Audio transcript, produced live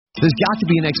There's got to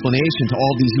be an explanation to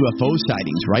all these UFO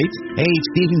sightings, right? Hey, it's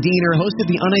Stephen Diener, host of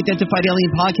the Unidentified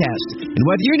Alien Podcast. And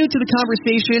whether you're new to the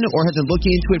conversation or have been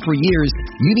looking into it for years,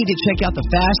 you need to check out the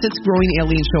fastest growing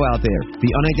alien show out there,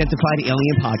 the Unidentified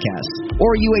Alien Podcast,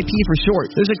 or UAP for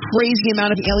short. There's a crazy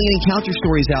amount of alien encounter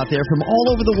stories out there from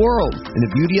all over the world. And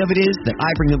the beauty of it is that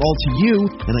I bring them all to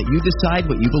you and let you decide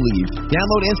what you believe.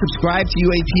 Download and subscribe to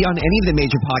UAP on any of the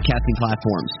major podcasting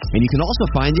platforms. And you can also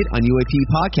find it on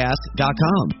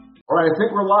UAPpodcast.com. All right, I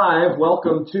think we're live.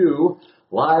 Welcome to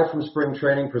Live from Spring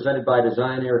Training, presented by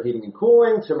Design Air Heating and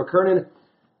Cooling. Tim McKernan,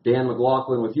 Dan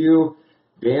McLaughlin with you.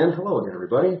 Dan, hello again,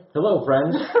 everybody. Hello,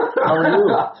 friends. How are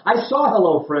you? I saw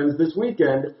Hello Friends this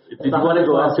weekend. Did you want to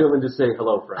go up to him and just say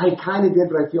hello, friends? I kind of did,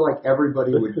 but I feel like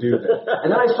everybody would do that.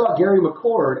 And then I saw Gary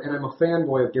McCord, and I'm a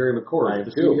fanboy of Gary McCord. I am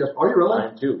too. CBS. Oh, you really? I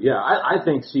am too. Yeah, I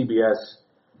think CBS,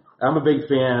 I'm a big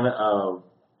fan of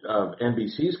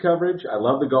NBC's coverage. I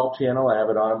love the Golf Channel. I have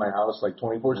it on in my house like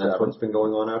 24/7. That's what's been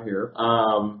going on out here.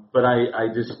 But I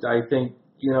think,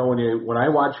 you know, when I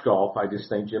watch golf, I just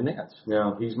think Jim Nantz.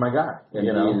 Yeah. He's my guy. And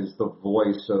he is the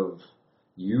voice of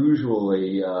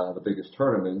usually the biggest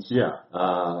tournaments. Yeah.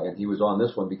 And he was on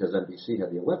this one because NBC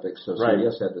had the Olympics, so Right.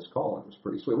 CBS had this call, and it was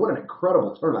pretty sweet. What an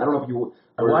incredible tournament. I don't know if you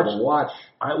were able to watch.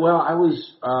 I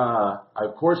was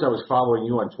following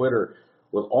you on Twitter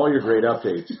with all your great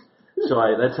updates. So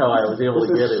that's how I was able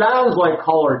to get it. Sounds like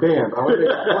Caller Dan. I want to make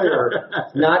it clear,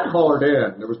 not Caller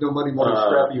Dan. There was no money,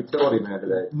 scrappy utility man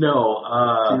today. No.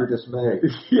 To your dismay.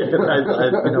 Yeah,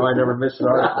 I never missed an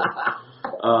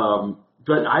article.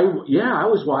 But I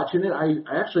was watching it. I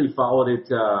actually followed it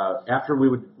after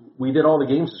we did all the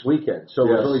games this weekend. So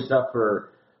it was really tough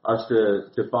for us to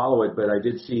follow it. But I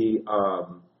did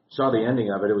saw the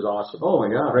ending of it. It was awesome. Oh my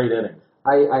God, great ending.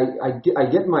 I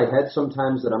get in my head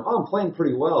sometimes that I'm playing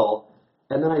pretty well.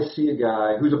 And then I see a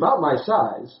guy who's about my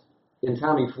size in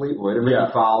Tommy Fleetwood and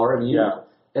Ricky Fowler, and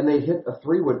they hit a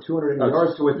 3-wood 280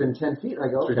 yards to within 10 feet. And I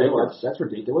go, okay, well, that's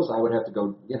ridiculous. I would have to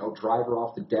go, drive her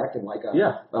off the deck and like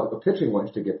a pitching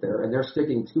wedge to get there. And they're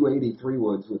sticking 283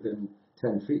 woods within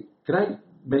 10 feet. Can I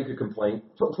make a complaint?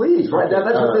 Please, right?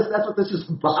 That's what this is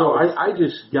about. So I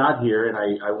just got here and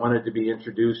I wanted to be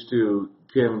introduced to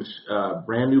Tim's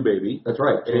brand new baby. That's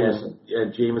right,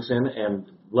 Jameson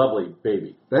and lovely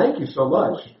baby. Thank you so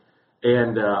much.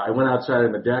 And I went outside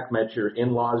on the deck, met your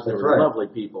in-laws. They were lovely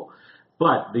people.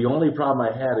 But the only problem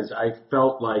I had is I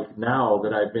felt like now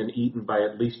that I've been eaten by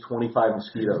at least 25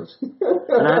 mosquitoes.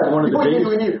 And I had one of the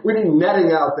we need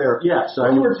netting out there. Yeah. So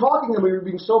we were talking and we were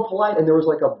being so polite, and there was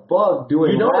like a bug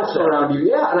doing laps around you.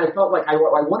 Yeah, and I felt like I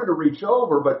wanted to reach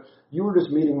over, but you were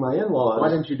just meeting my in-laws. Why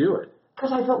didn't you do it?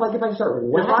 Because I felt like if I start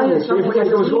whacking if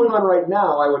it was going on right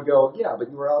now, I would go, yeah, but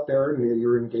you were out there and you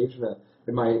were engaged in it.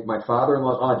 And my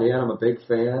father-in-law, Dan, I'm a big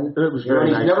fan. It was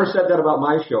very nice. He's never said that about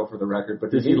my show, for the record.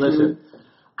 But did he listen?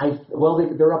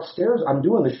 They're upstairs. I'm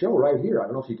doing the show right here. I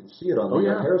don't know if you can see it on the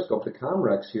Periscope, the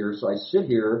Comrex here. So I sit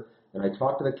here and I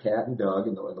talk to the cat and Doug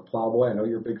and the Plowboy. I know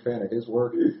you're a big fan of his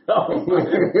work. I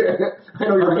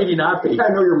know you're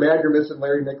mad you're missing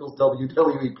Larry Nichols'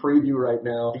 WWE preview right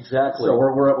now. Exactly. So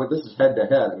this is head to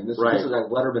head. I mean, this is like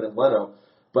Letterman and Leto.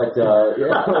 But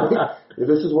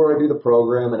this is where I do the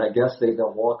program, and I guess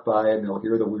they'll walk by and they'll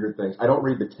hear the weird things. I don't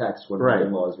read the text when my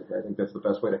in-laws are here. I think that's the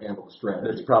best way to handle the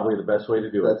strategy. That's probably the best way to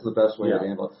do it. That's the best way to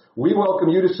handle it. We welcome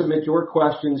you to submit your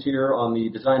questions here on the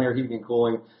Design Air Heating and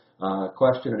Cooling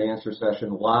question and answer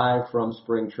session live from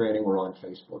Spring Training. We're on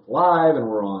Facebook Live, and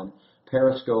we're on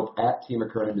Periscope at T.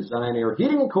 McKernan Design Air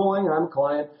Heating and Cooling. I'm a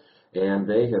client, and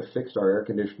they have fixed our air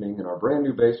conditioning in our brand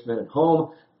new basement at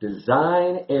home.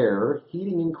 Design Air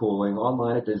Heating and Cooling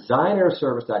online at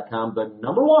designairservice.com, the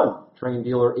 #1 train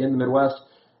dealer in the Midwest.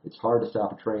 It's hard to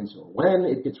stop a train, so when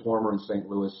it gets warmer in St.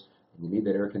 Louis and you need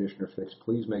that air conditioner fixed,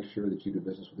 please make sure that you do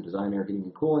business with the Design Air Heating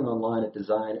and Cooling online at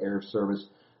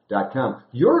designairservice.com.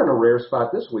 You're in a rare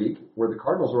spot this week where the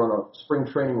Cardinals are on a spring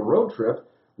training road trip.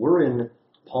 We're in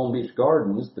Palm Beach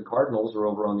Gardens. The Cardinals are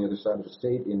over on the other side of the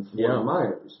state in Fort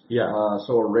Myers. Yeah.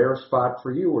 So a rare spot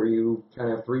for you where you kind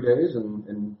of have 3 days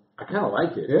and I kind of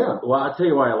like it. Yeah. Well, I'll tell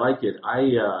you why I like it.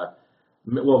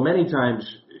 Many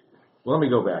times, let me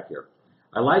go back here.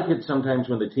 I like it sometimes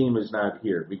when the team is not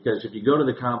here because if you go to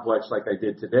the complex like I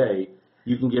did today,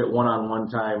 you can get one-on-one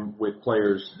time with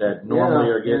players that normally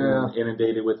are getting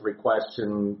inundated with requests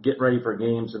and getting ready for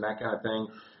games and that kind of thing.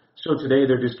 So today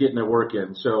they're just getting their work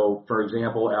in. So, for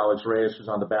example, Alex Reyes was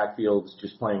on the backfield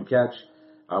just playing catch.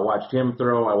 I watched him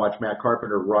throw. I watched Matt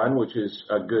Carpenter run, which is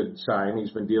a good sign.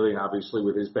 He's been dealing, obviously,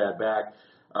 with his bad back.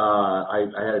 I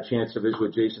had a chance to visit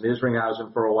with Jason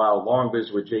Isringhausen for a while, long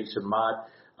visit with Jason Mott.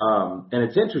 And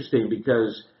it's interesting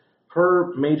because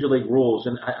per Major League rules,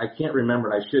 and I can't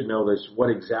remember, and I should know this, what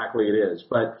exactly it is,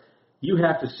 but you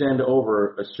have to send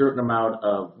over a certain amount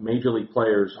of Major League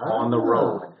players on the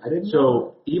road. I didn't know.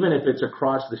 So even if it's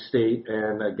across the state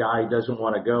and a guy doesn't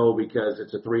want to go because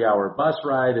it's a 3-hour bus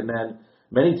ride, and then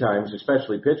many times,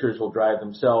 especially pitchers, will drive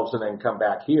themselves and then come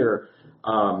back here,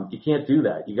 you can't do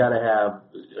that. You got to have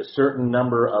a certain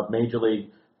number of Major League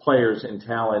players and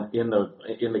talent in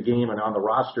the game and on the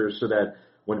rosters so that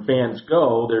when fans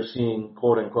go, they're seeing,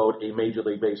 quote unquote, a Major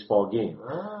League Baseball game.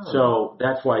 So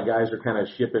that's why guys are kind of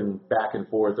shipping back and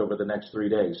forth over the next 3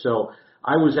 days. So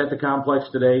I was at the complex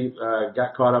today,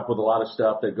 got caught up with a lot of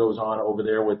stuff that goes on over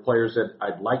there with players that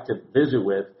I'd like to visit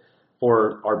with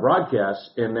for our broadcasts,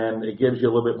 and then it gives you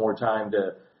a little bit more time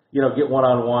to, get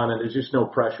one-on-one, and there's just no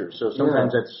pressure. So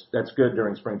sometimes that's good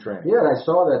during spring training. Yeah, and I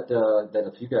saw that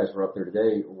a few guys were up there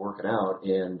today working out,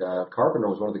 and Carpenter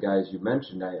was one of the guys you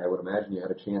mentioned. I would imagine you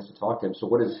had a chance to talk to him. So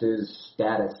what is his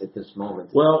status at this moment?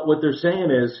 Well, what they're saying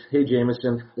is, hey,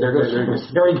 Jameson. There he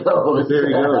goes. There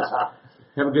he goes.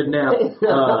 Have a good nap.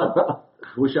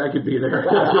 Wish I could be there.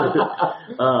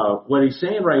 What he's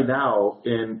saying right now,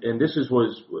 and this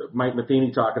was Mike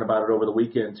Matheny talking about it over the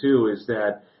weekend too, is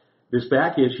that this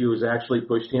back issue has actually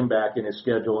pushed him back in his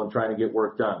schedule and trying to get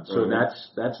work done. So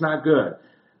that's not good.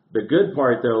 The good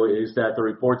part, though, is that the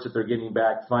reports that they're getting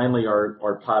back finally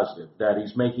are positive, that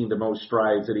he's making the most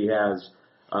strides that he has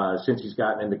since he's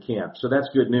gotten into camp. So that's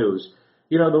good news.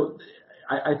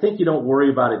 I think you don't worry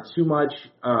about it too much.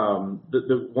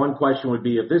 The one question would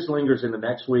be, if this lingers in the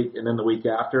next week and then the week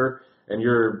after, and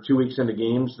you're 2 weeks into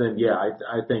games, then,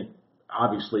 I think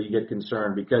obviously you get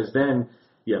concerned, because then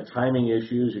you have timing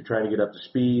issues. You're trying to get up to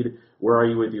speed. Where are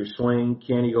you with your swing?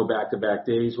 Can you go back-to-back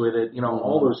days with it?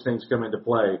 All those things come into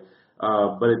play.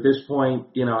 But at this point,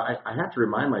 I have to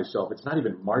remind myself, it's not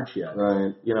even March yet.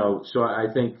 Right. So I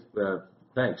think,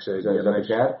 thanks. Is that a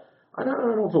cat? I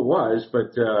don't know if it was,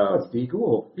 but it's D.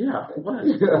 Gould. Yeah, it was.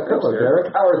 Hello,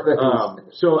 Derek. How are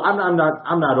things? So I'm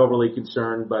not overly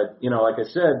concerned, but like I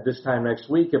said, this time next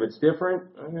week, if it's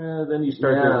different, then you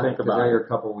start to think about it. Now you're a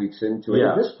couple weeks into it.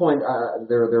 Yeah. At this point,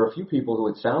 there are a few people who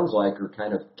it sounds like are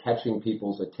kind of catching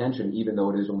people's attention, even though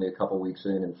it is only a couple weeks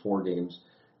in and 4 games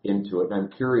into it. And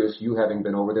I'm curious, you having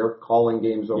been over there calling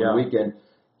games over the weekend,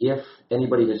 if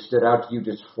anybody has stood out to you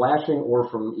just flashing, or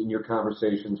from in your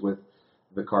conversations with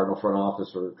the Cardinal front office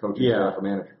or coaching staff or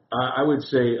manager? I would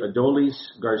say Adolis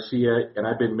Garcia, and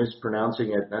I've been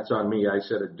mispronouncing it. That's on me. I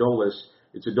said Adolis.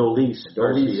 It's Adolis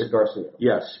Garcia.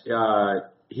 Yes.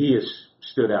 He has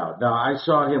stood out. Now, I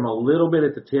saw him a little bit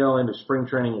at the tail end of spring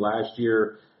training last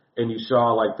year, and you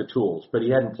saw, the tools. But he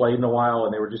hadn't played in a while,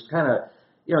 and they were just kind of,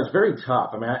 it's very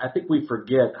tough. I mean, I think we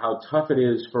forget how tough it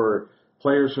is for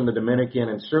players from the Dominican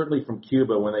and certainly from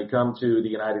Cuba when they come to the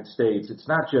United States. It's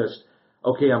not just,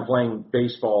 okay, I'm playing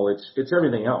baseball. It's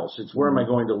everything else. It's where am I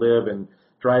going to live, and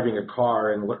driving a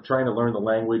car, and trying to learn the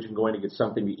language and going to get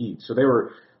something to eat. So they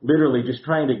were literally just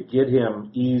trying to get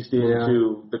him eased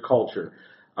into the culture.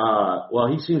 Well,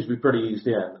 he seems to be pretty eased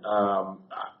in.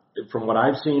 From what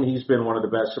I've seen, he's been one of the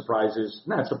best surprises,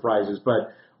 not surprises,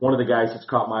 but one of the guys that's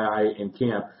caught my eye in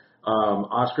camp.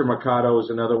 Oscar Mercado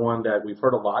is another one that we've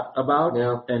heard a lot about,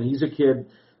 and he's a kid,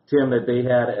 Tim, that they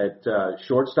had at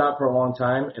shortstop for a long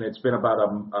time, and it's been about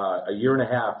a year and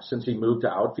a half since he moved to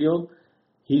outfield.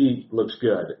 He looks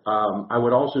good. I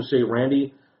would also say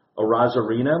Randy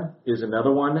Arozarena is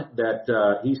another one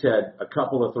that he's had a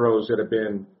couple of throws that have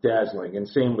been dazzling, and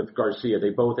same with Garcia.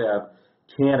 They both have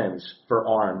cannons for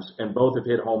arms, and both have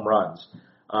hit home runs.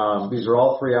 These are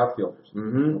all 3 outfielders.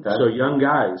 Mm-hmm. Okay. So young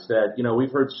guys that,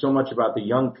 we've heard so much about the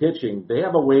young pitching. They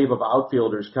have a wave of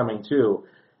outfielders coming too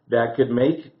that could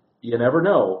make, you never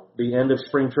know, the end of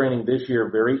spring training this year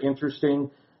very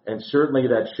interesting, and certainly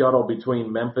that shuttle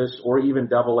between Memphis or even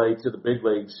Double-A to the big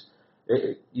leagues,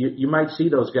 you might see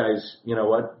those guys,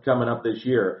 coming up this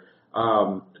year.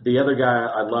 The other guy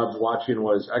I loved watching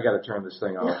was, I got to turn this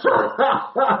thing off. Sorry.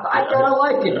 I kind of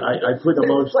like it. I put the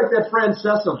most. It's like that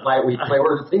Francesa fight we play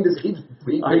where the thing just keeps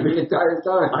beeping the entire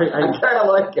time. I kind of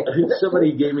like it.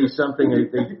 Somebody gave me something.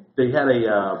 They had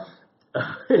a.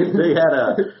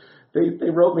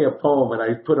 They wrote me a poem, and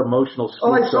I put emotional.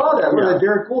 Oh, I saw that. Where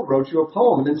Derek Gould wrote you a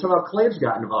poem, and then somehow Claves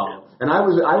got involved. And I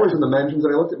was in the mentions,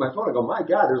 and I looked at my phone. I go, my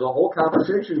God, there's a whole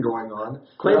conversation going on.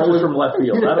 Claves is from left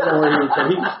field. I don't know where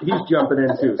he's jumping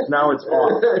in too. So now it's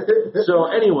off. So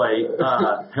anyway,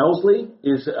 Helsley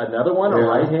is another one, a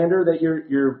right-hander that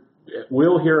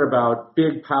we'll hear about.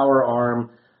 Big power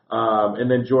arm, and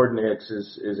then Jordan Hicks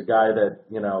is a guy that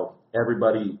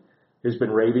everybody has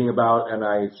been raving about, and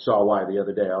I saw why the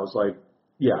other day. I was like,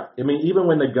 Yeah. I mean, even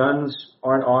when the guns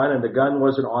aren't on, and the gun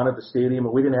wasn't on at the stadium,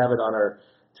 and we didn't have it on our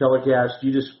telecast,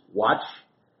 you just watch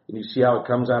and you see how it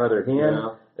comes out of their hand,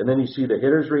 and then you see the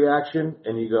hitter's reaction,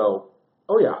 and you go,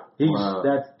 oh yeah,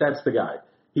 that's the guy.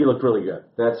 He looked really good.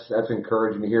 That's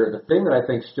encouraging to hear. The thing that I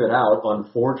think stood out,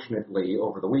 unfortunately,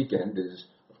 over the weekend is,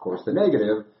 of course, the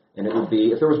negative, and it would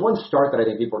be, if there was one start that I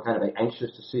think people were kind of anxious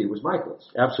to see, it was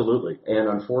Michaelis. Absolutely. And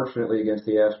unfortunately, against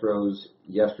the Astros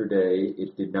yesterday,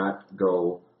 it did not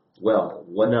go well.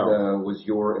 What was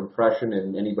your impression,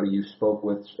 and anybody you spoke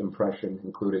with's impression,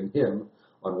 including him,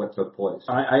 on what took place?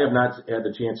 I have not had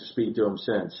the chance to speak to him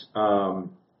since.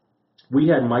 We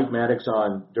had Mike Maddox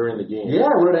on during the game. Yeah,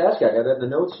 I wanted to ask you. I had that in the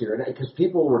notes here, because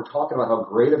people were talking about how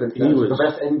great of an he was the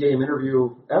best in-game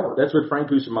interview ever. That's what Frank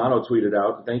Cusimano tweeted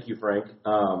out. Thank you, Frank.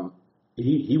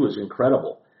 He was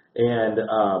incredible, and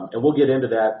we'll get into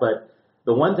that. But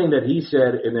the one thing that he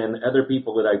said, and then other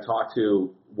people that I talked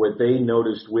to, what they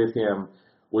noticed with him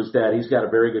was that he's got a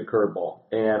very good curveball.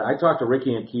 And I talked to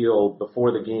Ricky Ankiel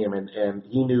before the game, and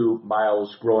he knew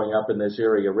Miles growing up in this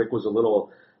area. Rick was a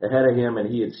little ahead of him, and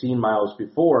he had seen Miles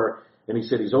before, and he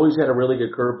said he's always had a really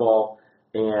good curveball,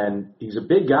 and he's a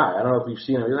big guy. I don't know if you've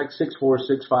seen him. He's like 6'4",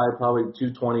 6'5", probably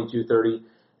 220, 230,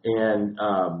 and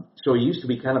so he used to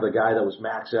be kind of the guy that was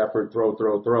max effort,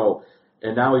 throw,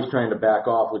 and now he's trying to back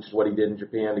off, which is what he did in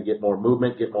Japan to get more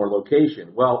movement, get more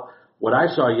location. Well, what I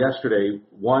saw yesterday,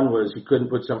 one was he couldn't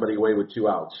put somebody away with 2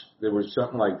 outs. There was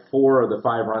something like 4 of the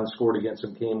 5 runs scored against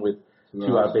him came with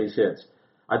 2 out base hits.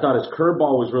 I thought his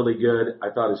curveball was really good. I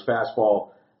thought his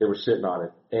fastball, they were sitting on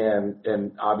it.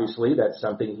 And obviously that's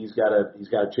something he's got to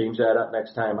change that up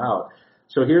next time out.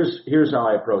 So here's how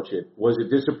I approach it. Was it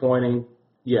disappointing?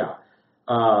 Yeah.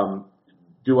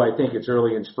 Do I think it's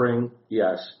early in spring?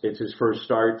 Yes. It's his first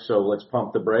start, so let's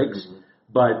pump the brakes. Mm-hmm.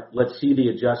 But let's see the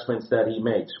adjustments that he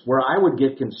makes. Where I would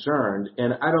get concerned,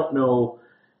 and I don't know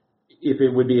if it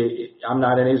would be, I'm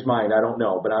not in his mind, I don't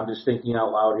know, but I'm just thinking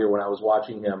out loud here when I was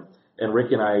watching him. And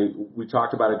Rick and I, we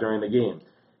talked about it during the game.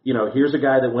 You know, here's a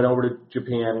guy that went over to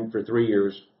Japan for 3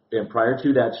 years, and prior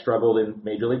to that struggled in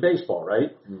Major League Baseball,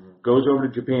 right? Mm-hmm. Goes over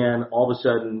to Japan, all of a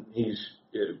sudden he's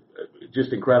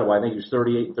just incredible. I think he's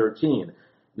 38-13.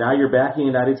 Now you're back in the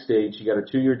United States, you got a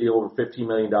 2-year deal over $15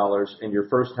 million, and your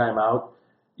first time out,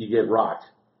 you get rocked.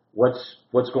 What's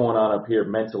going on up here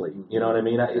mentally? You know what I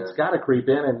mean? Yeah. It's got to creep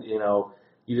in, and, you know,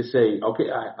 you just say,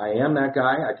 okay, I am that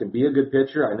guy. I can be a good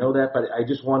pitcher. I know that, but I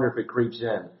just wonder if it creeps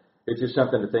in. It's just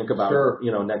something to think about,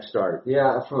 you know, next start.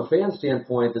 Yeah, from a fan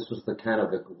standpoint, this was the kind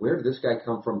of where did this guy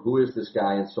come from? Who is this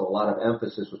guy? And so a lot of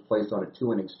emphasis was placed on a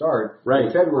 2-inning start. Right.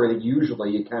 In February,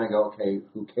 usually you kind of go, okay,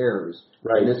 who cares?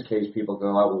 Right. In this case, people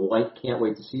go, I can't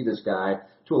wait to see this guy.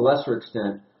 To a lesser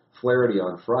extent, Flaherty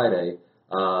on Friday.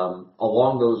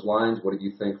 Along those lines, what did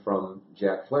you think from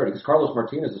Jack Flaherty? Because Carlos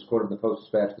Martinez is quoted in the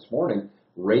Post-Dispatch this morning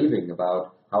raving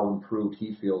about how improved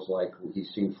he feels like he's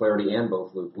seen Flaherty and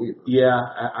both Luke Weaver. Yeah,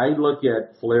 I look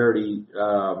at Flaherty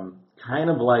kind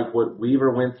of like what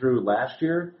Weaver went through last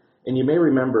year. And you may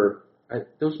remember,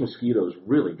 those mosquitoes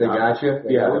really got you?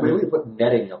 Yeah. We need to put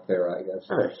netting up there, I guess.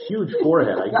 A huge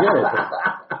forehead, I get it.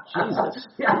 But Jesus.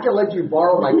 Yeah, I can let you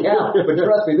borrow my cap, but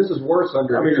trust me, this is worse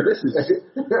under here. This is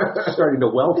starting to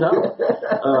welt up.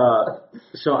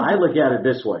 So I look at it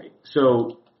this way.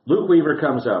 So Luke Weaver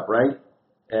comes up, right?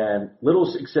 And little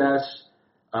success.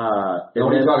 What are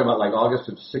you talking about, like August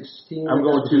of 16? I'm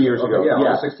going 2 years ago. Yeah,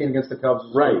 August 16 against the Cubs.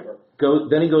 Right.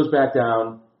 Then he goes back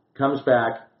down, comes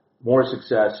back, more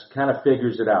success, kind of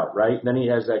figures it out, right? And then he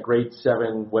has that great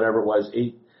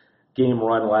 8-game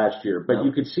run last year. But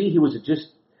you could see he was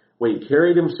just, way he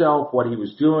carried himself, what he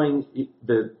was doing.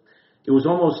 It was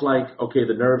almost like, okay,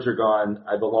 the nerves are gone,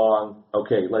 I belong,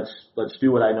 okay, let's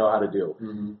do what I know how to do.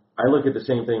 Mm-hmm. I look at the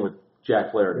same thing with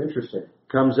Jack Flaherty. Interesting.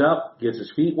 Comes up, gets his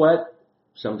feet wet.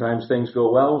 Sometimes things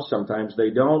go well, sometimes they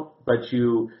don't. But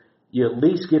you at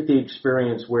least get the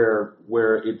experience where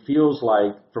it feels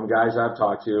like, from guys I've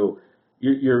talked to,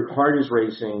 your heart is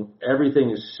racing.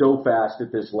 Everything is so fast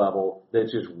at this level that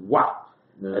it's just wow.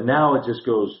 Yeah. And now it just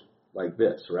goes like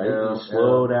this, right? Yeah, you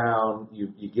slow down.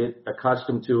 You get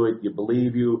accustomed to it. You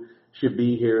believe you should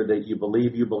be here, that you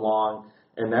believe you belong.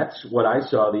 And that's what I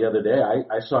saw the other day.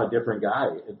 I saw a different guy,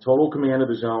 in total command of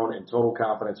his own and total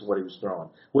confidence in what he was throwing,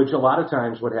 which a lot of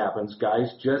times what happens,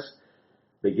 guys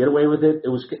they get away with it.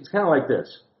 It's kind of like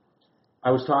this.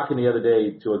 I was talking the other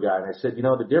day to a guy, and I said, you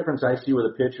know, the difference I see with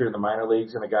a pitcher in the minor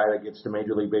leagues and a guy that gets to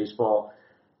Major League Baseball,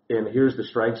 and here's the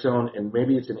strike zone, and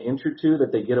maybe it's an inch or two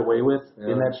that they get away with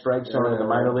in that strike zone in the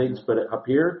minor leagues, but up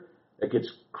here, it gets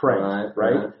cranked,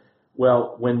 right?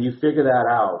 Well, when you figure that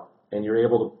out and you're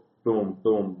able to boom,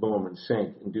 boom, boom, and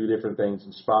sink and do different things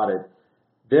and spot it,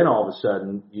 then all of a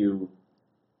sudden you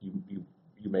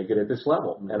make it at this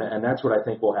level. And that's what I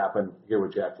think will happen here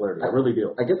with Jack Flaherty. I really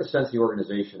do. I get the sense the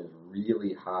organization is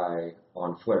really high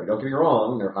on Flaherty. Don't get me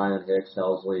wrong, they're high on Hicks,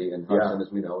 Helsley, and Hudson,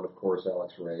 as we know, and of course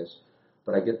Alex Reyes.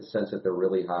 But I get the sense that they're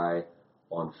really high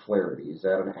on Flaherty. Is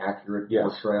that an accurate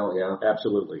portrayal? Yeah,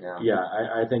 absolutely. Yeah,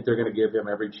 I think they're going to give him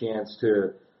every chance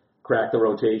to crack the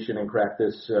rotation and crack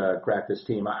this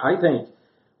team. I think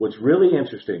what's really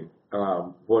interesting,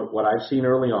 what I've seen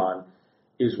early on,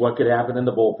 is what could happen in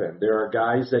the bullpen. There are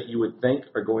guys that you would think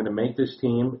are going to make this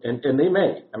team, and they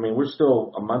may. I mean, we're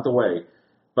still a month away,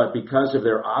 but because of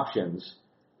their options,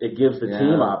 it gives the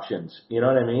team options. You know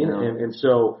what I mean? Yeah. And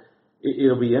so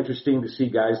it'll be interesting to see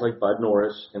guys like Bud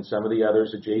Norris and some of the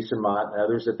others, Jason Mott and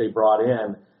others that they brought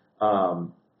in,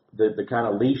 the kind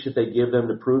of leash that they give them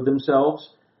to prove themselves.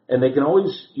 And they can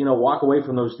always, walk away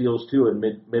from those deals too in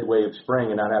midway of spring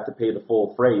and not have to pay the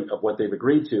full freight of what they've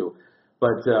agreed to.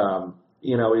 But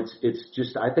it's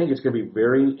just, I think it's going to be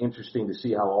very interesting to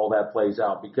see how all that plays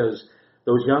out, because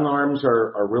those young arms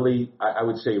are really, I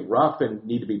would say, rough and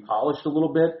need to be polished a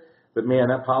little bit. But man,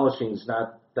 that polishing is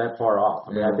not that far off.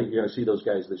 I mean, I think you're going to see those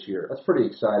guys this year. That's pretty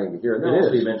exciting to hear. And then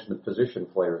also you mentioned the position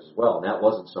players as well, and that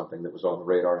wasn't something that was on the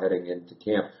radar heading into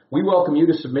camp. We welcome you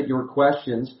to submit your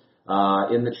questions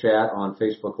in the chat on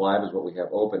Facebook Live is what we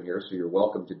have open here, so you're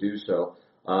welcome to do so.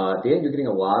 Dan, you're getting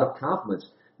a lot of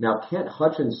compliments. Now, Kent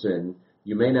Hutchinson,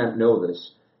 you may not know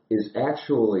this, is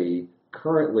actually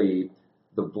currently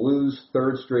the Blues'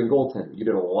 third-string goaltender. You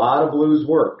did a lot of Blues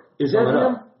work. Is that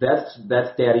him? That's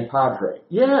Daddy Padre.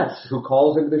 Yes. Who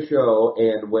calls into the show,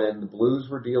 and when the Blues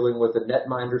were dealing with a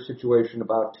netminder situation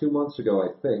about 2 months ago, I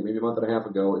think, maybe a month and a half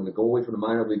ago, and the goalie from the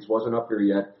minor leagues wasn't up here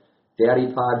yet, Daddy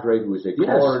Padre, who was a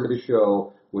caller into the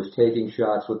show, was taking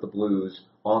shots with the Blues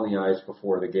on the ice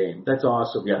before the game. That's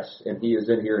awesome. Yes, and he is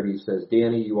in here, and he says,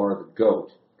 Danny, you are the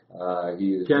GOAT.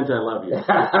 He is Kent, I love you.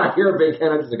 You're a big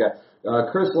Kent Hutchinson guy.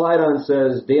 Chris Lydon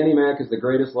says, Danny Mac is the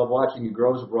greatest. Love watching you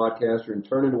grow as a broadcaster and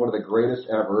turn into one of the greatest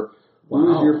ever. Wow.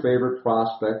 Who's your favorite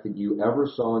prospect that you ever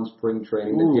saw in spring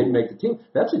training that didn't make the team?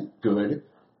 That's a good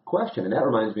question, and that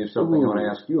reminds me of something I want to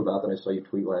ask you about that I saw you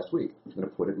tweet last week. I'm going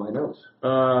to put it in my notes.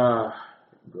 Grab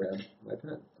my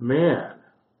pen. Man.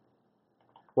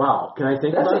 Wow. Can I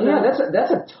think about that?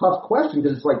 That's a tough question,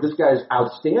 because it's like this guy's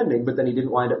outstanding, but then he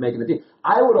didn't wind up making the team.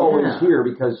 I would always hear,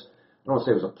 because I don't want to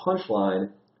say it was a punchline,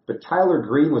 but Tyler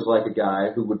Green was like a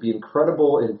guy who would be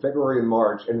incredible in February and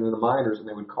March and in the minors, and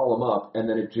they would call him up, and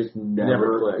then it just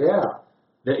never clicked.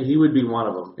 Yeah. He would be one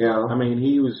of them. Yeah. I mean,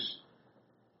 he was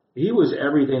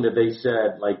everything that they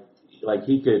said, like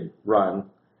he could run,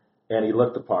 and he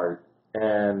looked the part,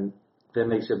 and then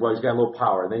they said, well, he's got a little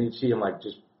power, and then you'd see him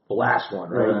just blast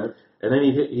one, right? And then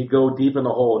he'd go deep in the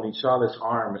hole, and he saw this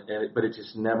arm, but it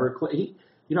just never clicked.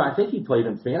 I think he played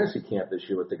in fantasy camp this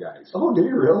year with the guys. Oh, did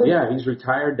he really? Yeah, he's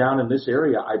retired down in this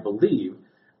area, I believe,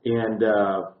 and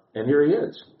here he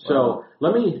is. So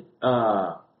let me think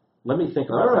about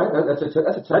that. All right, that's a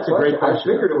tough question. Great question. I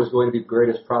figured it was going to be the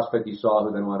greatest prospect you saw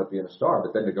who then wound up being a star,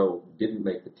 but then to go didn't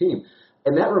make the team.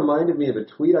 And that reminded me of a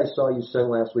tweet I saw you send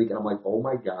last week, and I'm like, oh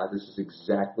my God, this is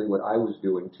exactly what I was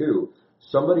doing too.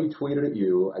 Somebody tweeted at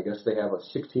you, I guess they have a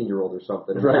 16-year-old or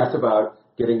something, and asked about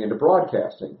getting into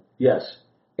broadcasting. Yes.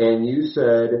 And you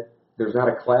said, there's not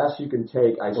a class you can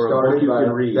take. Or a book you can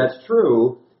read. That's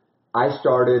true. I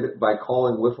started by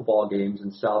calling wiffle ball games in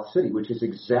South City, which is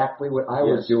exactly what I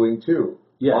was doing too.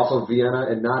 Yes. Off of Vienna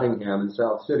and Nottingham in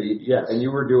South City. Yes. And you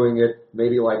were doing it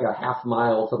maybe like a half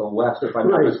mile to the west, if I'm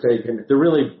not mistaken. The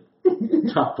really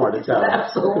tough part of town.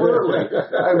 Absolutely.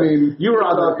 I mean, you were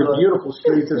on the beautiful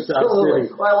streets of South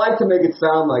City. Well, I like to make it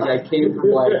sound like I came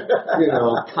from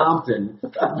Compton,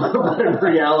 but in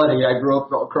reality, I grew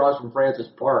up across from Francis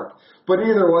Park. But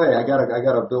either way, I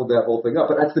gotta build that whole thing up.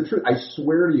 But that's the truth. I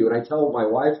swear to you, and I tell my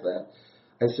wife that.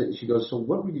 I said, she goes, so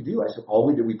what would you do? I said, all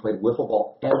we did, we played wiffle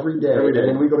ball every day. And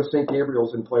then we go to St.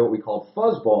 Gabriel's and play what we called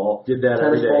fuzzball. Did that tennis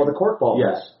every day. ball with a corkball.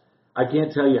 Yes. I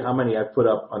can't tell you how many I've put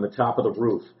up on the top of the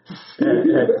roof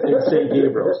at St.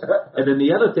 Gabriel's. And then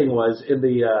the other thing was I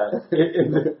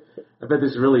bet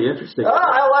this is really interesting.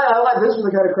 I like this is the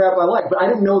kind of crap I like. But I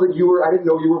didn't know you were a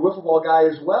wiffle ball guy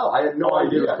as well. I had no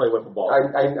idea. I did play wiffle ball.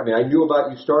 I mean, I knew about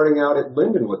you starting out at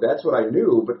Lindenwood. That's what I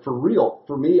knew. But for real,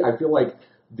 for me, I feel like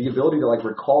the ability to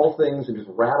recall things and just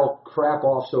rattle crap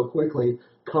off so quickly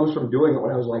comes from doing it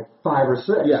when I was 5 or 6.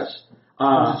 Yes.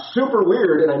 Which is super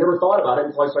weird, and I never thought about it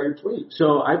until I saw your tweet.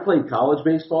 So I played college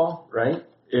baseball, right?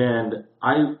 And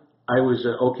I was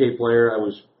an okay player. I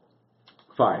was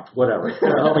Fine, whatever.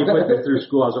 Help me put me through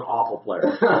school. I was an awful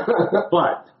player.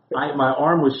 But my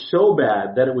arm was so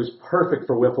bad that it was perfect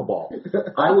for wiffle ball.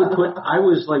 I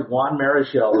was like Juan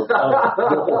Marichal of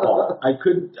wiffle ball. I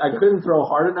couldn't throw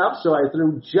hard enough, so I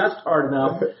threw just hard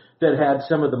enough that had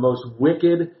some of the most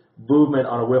wicked movement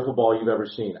on a wiffle ball you've ever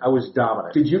seen. I was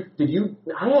dominant. Did you?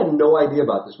 I had no idea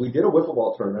about this. We did a wiffle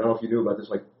ball tournament. I don't know if you knew about this,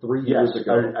 like 3 years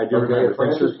ago. I do remember.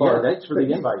 Thanks for the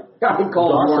invite. I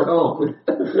called more home.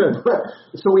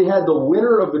 So we had the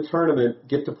winner of the tournament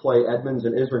get to play Edmonds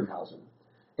and Isringhausen.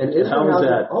 And Isringhausen, how was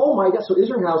that? Oh my God! So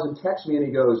Isringhausen texts me and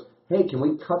he goes, "Hey, can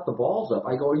we cut the balls up?"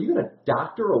 I go, "Are you going to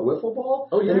doctor a wiffle ball?"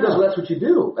 Oh yeah. And he goes, "Well, that's what you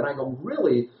do." And I go,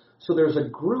 "Really?" So there's a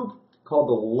group called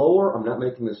the Lower, I'm not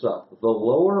making this up, the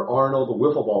Lower Arnold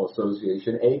Wiffle Ball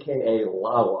Association, a.k.a.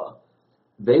 LAWA.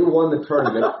 They won the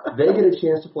tournament. They get a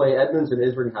chance to play Edmonds and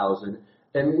Isringhausen.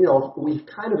 And, you know, we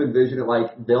kind of envision it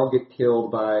like they'll get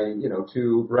killed by, you know,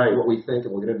 two, what we think,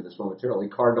 and we'll get into this momentarily,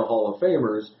 Cardinal Hall of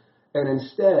Famers. And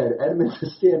instead, Edmonds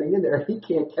is standing in there. He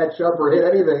can't catch up or hit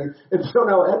anything. And so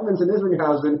now Edmonds and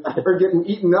Isringhausen are getting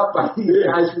eaten up by these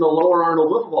guys from the Lower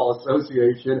Arnold Wiffle Ball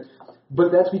Association.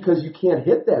 But that's because you can't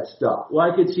hit that stuff. Well,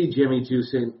 I could see Jimmy, too,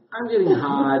 saying, I'm getting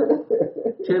hot.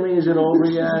 Timmy, is it over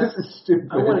yet? This is stupid.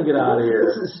 I want to get out of here.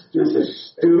 This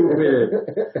is stupid.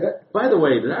 By the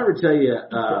way, did I ever tell you,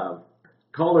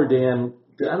 Caller Dan,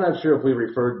 I'm not sure if we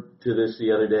referred to this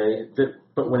the other day,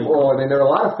 but when he... Oh, I mean, there are a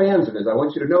lot of fans of his. I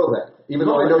want you to know that. Even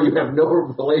though I know you have no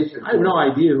relation. I have no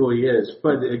idea who he is.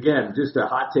 But, again, just a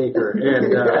hot taker.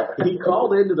 And he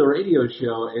called into the radio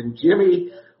show, and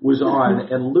Jimmy was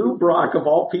on, and Lou Brock, of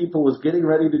all people, was getting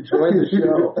ready to join the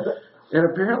show. And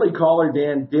apparently Caller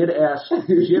Dan did ask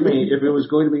Jimmy if it was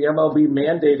going to be MLB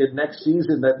mandated next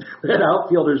season that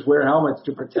outfielders wear helmets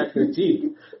to protect their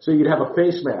teeth. So you'd have a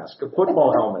face mask, a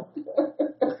football helmet.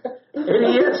 And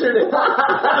he answered it.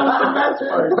 That was the best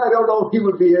part. I don't know if he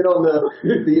would be in on the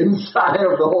inside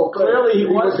of the whole thing. Clearly he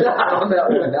was not on that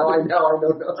one. Now I know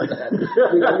that.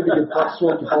 We need to get Buck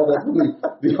Swope to pull that from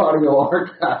the audio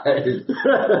archive.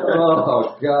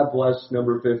 Oh, God bless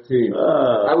number 15.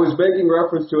 I was making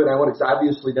reference to it. It's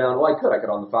obviously down. Well, I could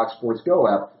on the Fox Sports Go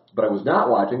app, but I was not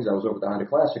watching because I was over at the Honda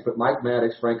Classic. But Mike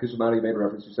Maddox, Frank Cusimano made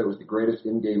reference. He said it was the greatest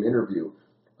in-game interview.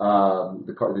 The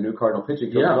new Cardinal pitching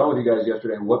coach was on with you guys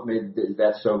yesterday, and what made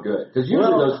that so good? Because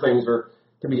usually those things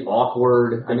can be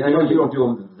awkward. I mean, I know you don't do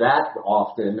them that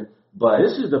often, but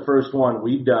this is the first one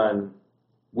we've done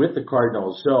with the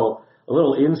Cardinals. So a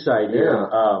little insight here.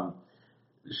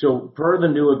 So per the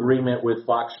new agreement with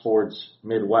Fox Sports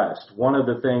Midwest, one of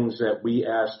the things that we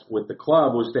asked with the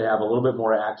club was to have a little bit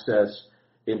more access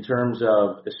in terms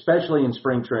of, especially in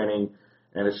spring training,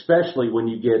 and especially when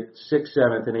you get 6th,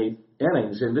 7th, and 8th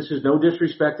innings. And this is no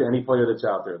disrespect to any player that's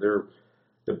out there. They're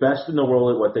the best in the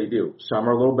world at what they do. Some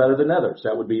are a little better than others.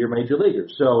 That would be your major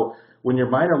leaguers. So when your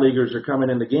minor leaguers are coming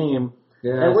in the game,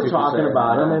 and we're talking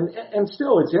about them, and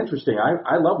still it's interesting.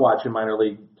 I love watching minor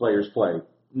league players play.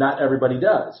 Not everybody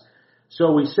does.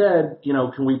 So we said, you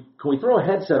know, can we throw a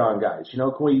headset on guys? You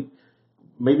know,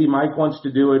 maybe Mike wants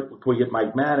to do it. Can we get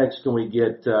Mike Maddox? Can we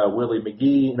get Willie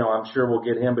McGee? You know, I'm sure we'll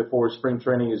get him before spring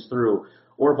training is through.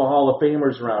 Or if a Hall of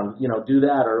Famer's around, you know, do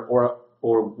that. Or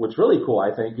what's really cool,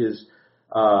 I think, is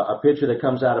a pitcher that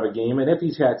comes out of a game, and if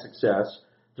he's had success,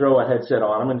 throw a headset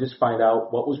on him and just find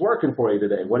out what was working for you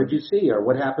today. What did you see? Or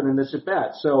what happened in this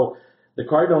at-bat? So the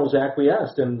Cardinals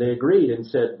acquiesced, and they agreed and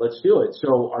said, let's do it.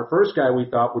 So our first guy we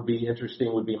thought would be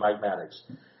interesting would be Mike Maddox.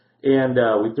 And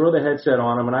we throw the headset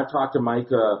on him, and I talked to Mike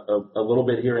a little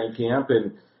bit here in camp,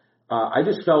 and I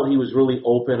just felt he was really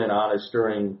open and honest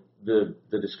during the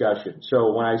discussion.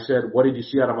 So when I said, what did you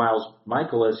see out of Miles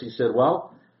Michaelis? He said,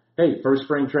 well, hey, first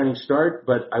spring training start,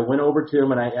 but I went over to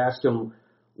him and I asked him,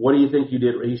 what do you think you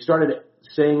did? He started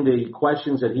saying the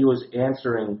questions that he was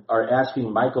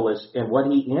asking Michaelis and what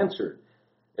he answered,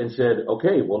 and said,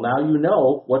 okay, well, now you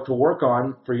know what to work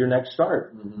on for your next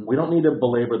start. Mm-hmm. We don't need to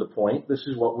belabor the point. This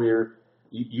is what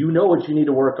you know what you need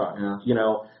to work on, you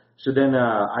know. So then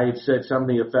I had said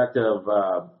something to the effect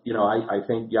of, you know, I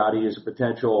think Yadi is a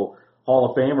potential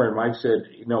Hall of Famer. And Mike said,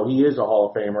 no, he is a Hall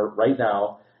of Famer right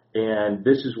now. And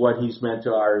this is what he's meant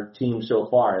to our team so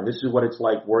far. And this is what it's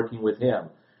like working with him.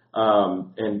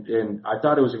 And I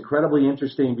thought it was incredibly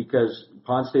interesting because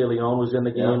Ponce de Leon was in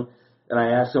the game. Yeah. And I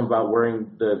asked him about wearing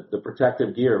the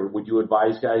protective gear. Would you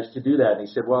advise guys to do that? And he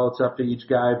said, well, it's up to each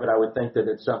guy, but I would think that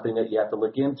it's something that you have to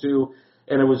look into.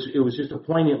 And it was just a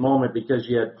poignant moment because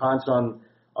you had Ponce on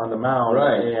the mound,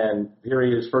 right, and here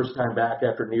he is, first time back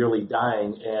after nearly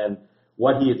dying, and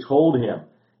what he had told him,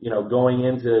 you know, going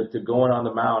into going on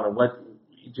the mound,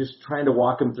 and just trying to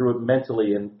walk him through it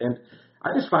mentally. And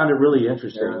I just found it really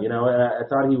interesting. Yeah. You know, and I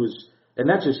thought he was, and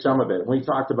that's just some of it. When we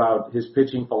talked about his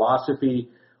pitching philosophy,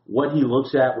 what he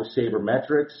looks at with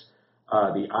sabermetrics,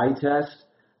 the eye test.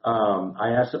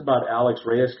 I asked about Alex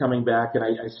Reyes coming back, and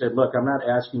I said, look, I'm not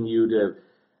asking you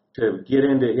to get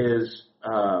into his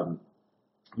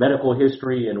medical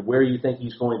history and where you think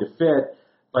he's going to fit,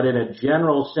 but in a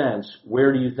general sense,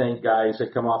 where do you think guys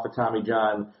that come off of Tommy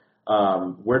John,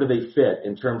 where do they fit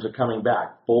in terms of coming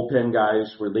back? Bullpen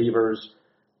guys, relievers,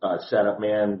 setup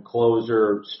man,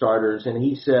 closer, starters. And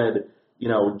he said, you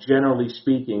know, generally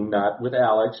speaking, not with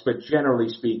Alex, but generally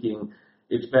speaking,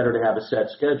 it's better to have a set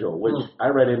schedule, which I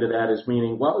read into that as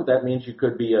meaning, well, that means you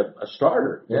could be a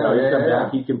starter. You come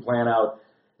back, you can plan out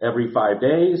every 5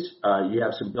 days. You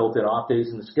have some built-in off days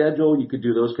in the schedule. You could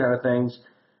do those kind of things.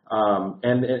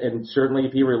 And certainly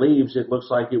if he relieves, it looks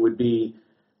like it would be,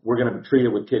 we're going to treat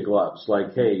it with kid gloves.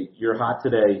 Like, hey, you're hot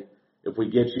today. If we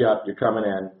get you up, you're coming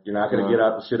in. You're not going to get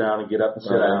up and sit down and get up and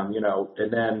sit down, you know,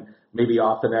 and then maybe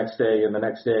off the next day and the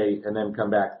next day and then come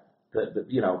back.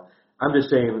 You know, I'm just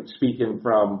saying, speaking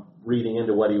from reading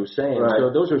into what he was saying. Right.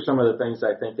 So those are some of the things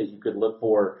I think that you could look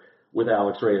for with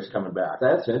Alex Reyes coming back.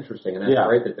 That's interesting, and that's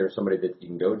great that there's somebody that you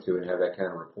can go to and have that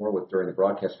kind of rapport with during the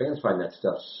broadcast. Fans find that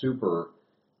stuff super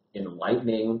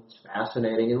enlightening, it's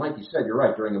fascinating, and like you said, you're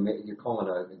right. You're calling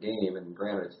a game, and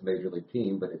granted, it's the major league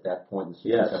team, but at that point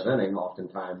in the seventh inning,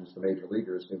 oftentimes the major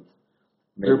leaguers have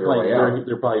made their way out.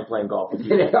 They're probably playing golf with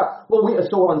you. Yeah. Well,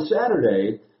 so on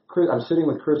Saturday, I'm sitting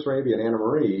with Chris Raby and Anna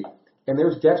Marie. And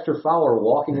there's Dexter Fowler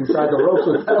walking inside the ropes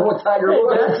with Tiger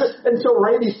Woods. And so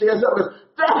Raby stands up and goes,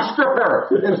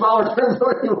 Dexter! And Fowler turns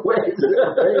around and waves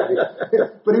at Raby.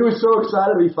 But he was so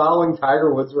excited to be following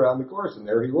Tiger Woods around the course, and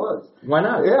there he was. Why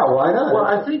not? Yeah, why not? Well,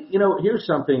 I think, you know, here's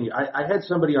something. I had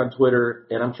somebody on Twitter,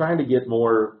 and I'm trying to get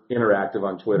more interactive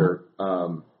on Twitter.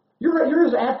 You're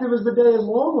as active as the day is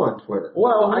long on Twitter.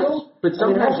 Well, but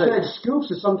sometimes hashtag Scoops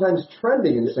is sometimes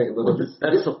trending in St. Louis.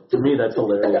 To me, that's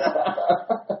hilarious.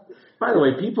 By the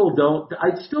way, people don't.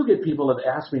 I still get people that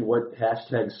ask me what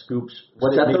hashtag Scoops.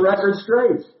 Set the record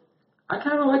straight. I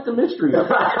kind of like the mystery of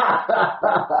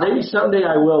it. Maybe someday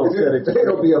I will.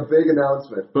 It'll be a big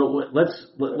announcement. But let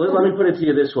me put it to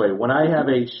you this way: when I have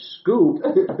a scoop,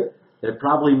 it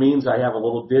probably means I have a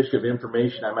little dish of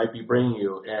information I might be bringing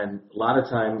you. And a lot of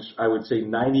times, I would say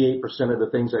 98% of the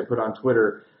things I put on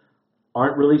Twitter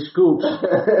aren't really scoops,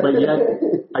 but yet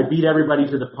I beat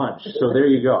everybody to the punch. So there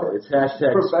you go. It's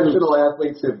hashtag Professional scoops.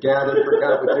 athletes have gathered for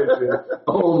competition.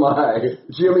 Oh my.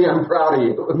 Jimmy, I'm proud of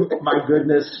you. My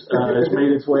goodness, has made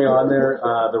its way on there.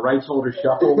 The rights holder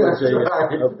shuffle was a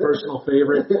personal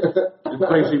favorite. It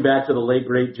brings me back to the late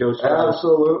great Joe Strauss.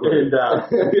 Absolutely. And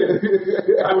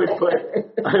I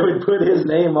would put his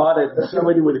name on it, and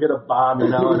somebody would hit a bomb,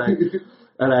 you know,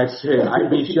 and I'd say, I'd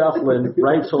be shuffling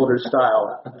rights holder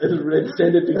style. And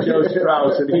send it to Joe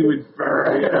Strauss, and he would,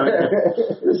 you know,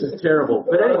 this is terrible.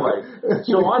 But anyway,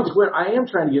 so on Twitter, I am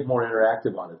trying to get more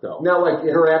interactive on it, though. Now, like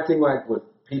interacting like with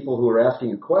people who are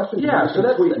asking you questions? Yeah, so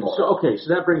that brings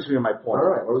me to my point. All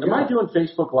right. Am I doing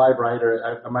Facebook Live right,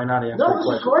 or am I not answering questions?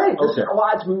 No, this is great. Okay.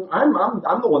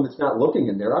 I'm the one that's not looking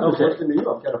in there. I'm just listening to you.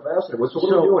 I'm kind of fascinated. So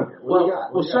what are we doing here? What do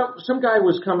you got? Some guy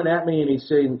was coming at me, and he's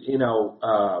saying, you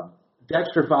know,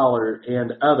 Dexter Fowler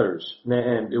and others,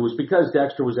 and it was because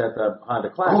Dexter was at the Honda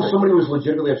Classic. Oh, somebody was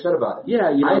legitimately upset about it.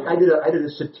 Yeah, you know, I did a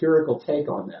satirical take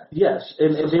on that. Yes,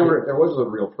 and there was a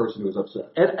real person who was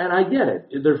upset. And I get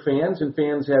it. They're fans, and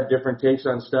fans have different takes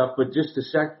on stuff. But just to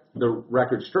set the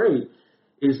record straight,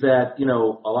 is that, you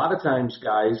know, a lot of times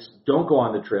guys don't go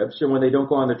on the trips, and when they don't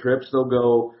go on the trips, they'll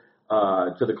go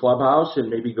to the clubhouse and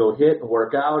maybe go hit and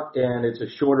work out, and it's a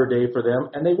shorter day for them,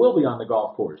 and they will be on the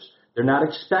golf course. They're not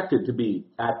expected to be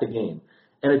at the game.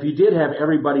 And if you did have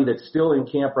everybody that's still in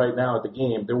camp right now at the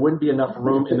game, there wouldn't be enough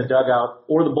room in the dugout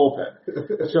or the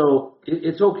bullpen. So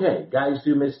it's okay. Guys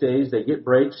do miss days. They get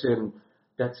breaks, and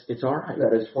it's all right.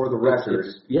 That is for the record.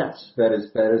 Yes. That is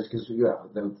because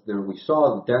we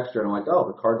saw Dexter, and I'm like, oh,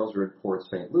 the Cardinals are in Port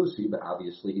St. Lucie, but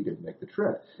obviously he didn't make the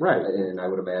trip. Right. And I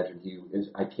would imagine he is.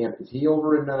 Is he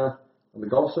over in on the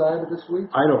Gulf side this week?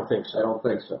 I don't think so. I don't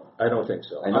think so. I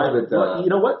know that. Well, you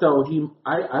know what though?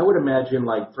 I would imagine,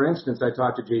 like, for instance, I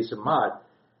talked to Jason Mott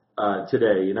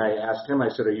today, and I asked him. I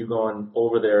said, "Are you going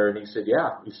over there?" And he said,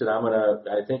 "Yeah." He said, I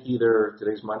think either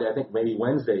today's Monday. I think maybe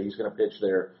Wednesday he's gonna pitch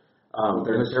there.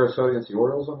 They're in Sarasota against the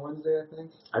Orioles on Wednesday, I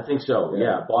think. I think so.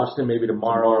 Yeah. Boston maybe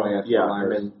tomorrow. And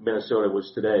then Minnesota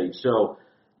was today. So,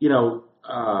 you know,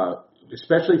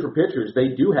 especially for pitchers, they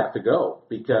do have to go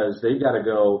because they've got to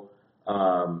go.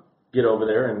 Get over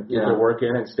there and get their work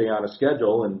in and stay on a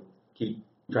schedule and keep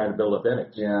trying to build up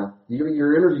innings. Yeah.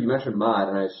 Your interview, you mentioned Mott,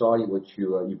 and I saw what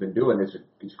you've been doing.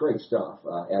 It's great stuff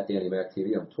at Danny Mac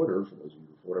TV on Twitter, for those of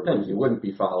you, for whatever reason you wouldn't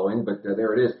be following, but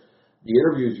there it is. The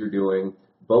interviews you're doing,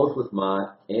 both with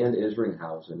Mott and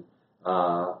Isringhausen.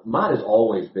 Mott has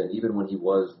always been, even when he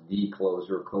was the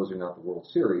closer, closing out the World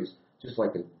Series, just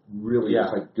like a really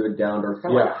just like good down-to-earth,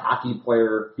 kind of like a hockey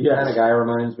player kind of guy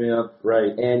reminds me of.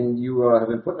 Right. And you have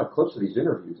been putting up clips of these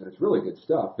interviews, and it's really good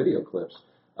stuff, video clips.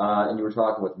 And you were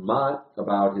talking with Mott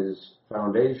about his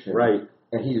foundation. Right.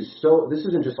 And he is this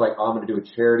isn't just like, oh, I'm going to do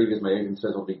a charity because my agent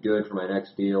says it'll be good for my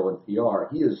next deal and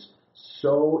PR. He is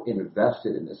so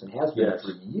invested in this and has been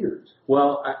for years.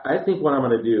 Well, I think what I'm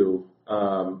going to do,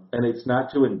 and it's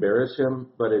not to embarrass him,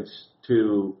 but it's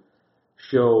to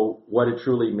show what it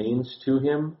truly means to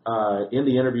him. In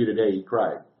the interview today, he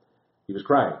cried. He was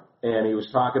crying. And he was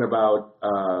talking about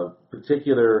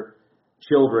particular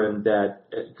children that,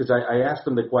 because I asked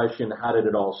him the question, how did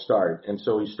it all start? And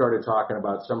so he started talking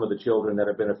about some of the children that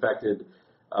have been affected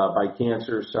by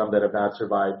cancer, some that have not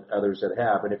survived, others that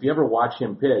have. And if you ever watch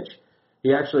him pitch,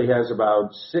 he actually has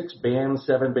about 7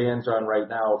 bands on right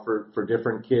now for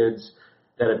different kids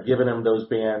that have given him those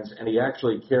bands. And he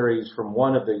actually carries from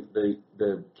one of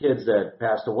the kids that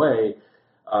passed away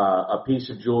a piece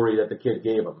of jewelry that the kid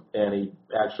gave him. And he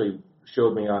actually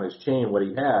showed me on his chain what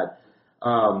he had.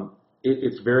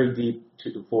 It's very deep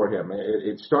for him.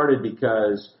 It started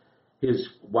because his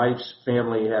wife's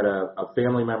family had a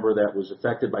family member that was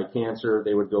affected by cancer.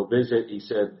 They would go visit. He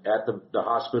said at the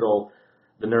hospital,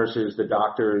 the nurses, the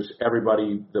doctors,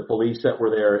 everybody, the police that were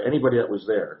there, anybody that was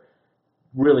there,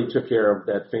 really took care of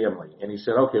that family. And he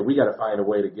said, okay, we got to find a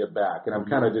way to give back. And I'm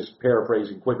kind of just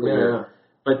paraphrasing quickly here.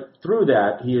 But through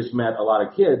that, he has met a lot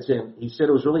of kids. And he said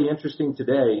it was really interesting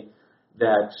today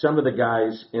that some of the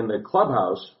guys in the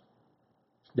clubhouse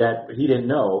that he didn't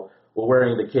know were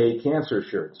wearing the K Cancer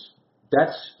shirts.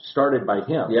 That's started by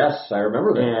him. Yes, I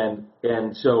remember that.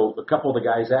 And so a couple of the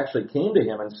guys actually came to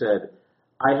him and said,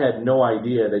 I had no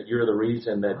idea that you're the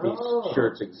reason that these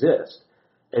shirts exist.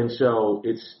 And so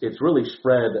it's really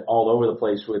spread all over the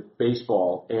place with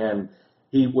baseball. And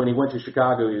when he went to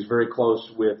Chicago, he was very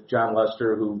close with John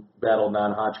Lester, who battled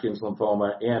non-Hodgkin's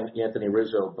lymphoma, and Anthony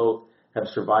Rizzo. Both have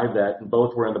survived that, and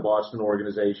both were in the Boston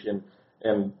organization.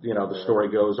 And, the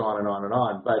story goes on and on and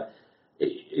on. But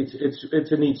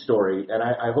it's a neat story, and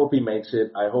I hope he makes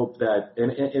it. I hope that,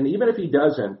 and even if he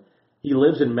doesn't, he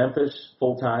lives in Memphis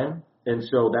full time, and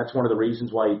so that's one of the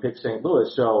reasons why he picked St.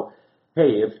 Louis. So,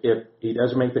 hey, if he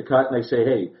doesn't make the cut, and they say,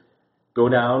 hey, go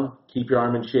down, keep your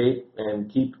arm in shape, and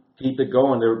keep it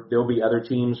going. There'll be other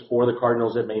teams or the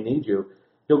Cardinals that may need you.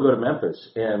 He'll go to Memphis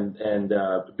and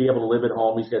be able to live at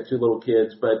home. He's got 2 little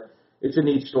kids, but it's a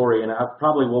neat story, and I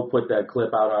probably will put that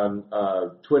clip out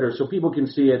on Twitter so people can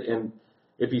see it. And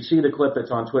if you see the clip that's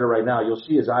on Twitter right now, you'll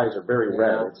see his eyes are very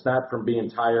red. It's not from being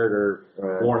tired or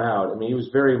worn out. I mean, he was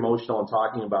very emotional in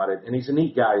talking about it, and he's a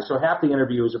neat guy. So half the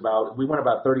interview was we went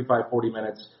about 35, 40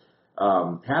 minutes.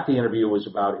 Half the interview was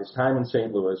about his time in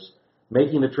St. Louis,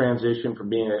 making the transition from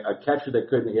being a catcher that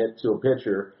couldn't hit to a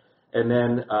pitcher, and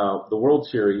then the World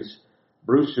Series,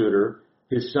 Bruce Sutter.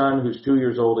 His son, who's 2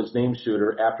 years old, is named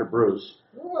Sutter after Bruce.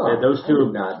 Oh, and those two, I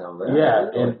did not know that.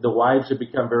 Yeah, and the wives have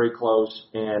become very close.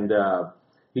 And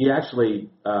he actually,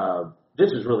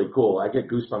 this is really cool. I get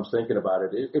goosebumps thinking about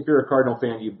it. If you're a Cardinal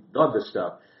fan, you love this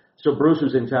stuff. So Bruce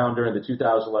was in town during the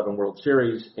 2011 World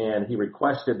Series, and he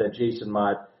requested that Jason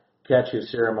Motte catch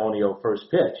his ceremonial first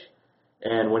pitch.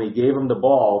 And when he gave him the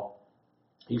ball,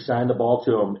 he signed the ball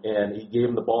to him, and he gave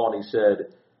him the ball, and he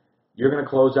said, you're going to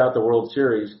close out the World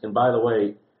Series, and by the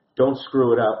way, don't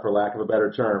screw it up, for lack of a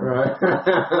better term,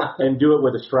 and do it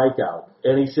with a strikeout.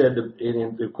 And he said,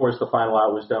 and of course, the final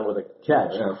out was done with a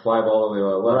catch. Yeah, fly ball on the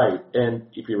left. Right. And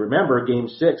if you remember, Game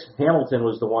 6, Hamilton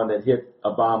was the one that hit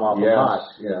a bomb off the pot.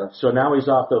 Yeah. So now he's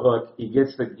off the hook. He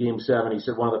gets the Game 7. He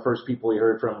said one of the first people he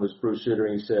heard from was Bruce Sutter,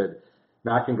 and he said,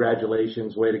 not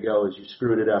congratulations, way to go, as you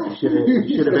screwed it up. You should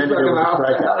have ended it with a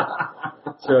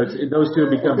strikeout. So those two have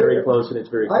become very close, and it's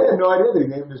very cool. I had no idea that he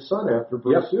named his son after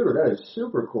Bruce Sutter. That is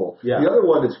super cool. Yeah. The other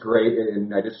one that's great,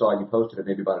 and I just saw you posted it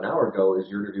maybe about an hour ago, is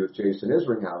your interview with Jason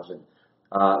Isringhausen,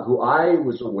 who I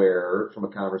was aware from a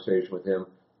conversation with him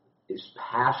is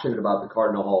passionate about the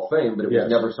Cardinal Hall of Fame, but it was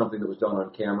never something that was done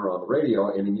on camera on the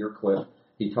radio, and in your clip,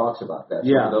 he talks about that. So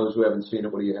for those who haven't seen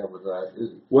it, what do you have with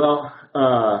Izzy? Well,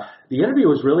 the interview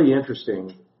was really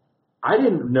interesting. I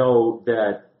didn't know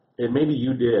that, and maybe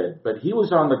you did, but he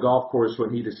was on the golf course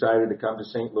when he decided to come to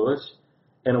St. Louis,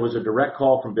 and it was a direct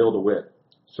call from Bill DeWitt.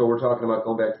 So we're talking about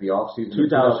going back to the offseason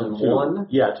 2001?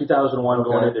 Yeah, 2001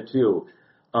 going into 2.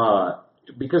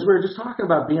 because we were just talking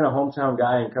about being a hometown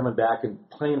guy and coming back and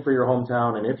playing for your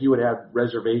hometown, and if you would have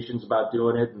reservations about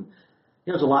doing it, and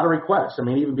there's a lot of requests. I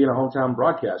mean, even being a hometown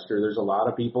broadcaster, there's a lot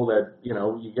of people that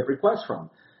you get requests from,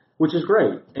 which is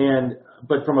great.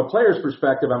 But from a player's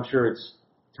perspective, I'm sure it's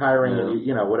tiring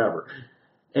and whatever.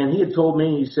 And he had told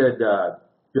me, he said,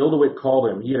 Bill DeWitt called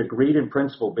him. He had agreed in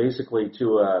principle basically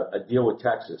to a deal with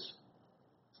Texas,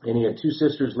 and he had two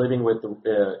sisters living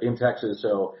in Texas,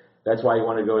 so that's why he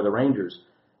wanted to go to the Rangers.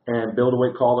 And Bill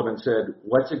DeWitt called him and said,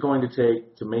 "What's it going to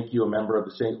take to make you a member of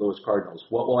the St. Louis Cardinals?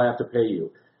 What will I have to pay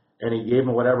you?" And he gave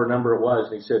him whatever number it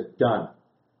was, and he said, "Done."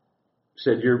 He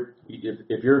said,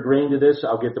 if you're agreeing to this,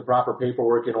 I'll get the proper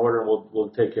paperwork in order, and we'll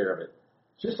take care of it.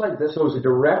 Just like this, so it was a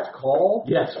direct call?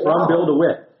 Yes, from Bill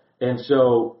DeWitt. And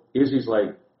so Izzy's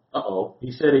like, uh-oh.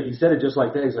 He said it just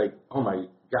like that. He's like, oh, my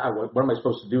God, what am I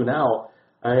supposed to do now?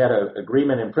 I had an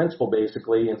agreement in principle,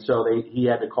 basically, and so he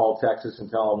had to call Texas and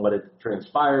tell them what had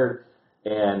transpired,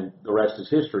 and the rest is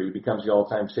history. He becomes the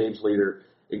all-time saves leader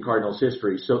in Cardinals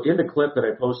history. So in the clip that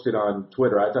I posted on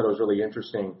Twitter, I thought it was really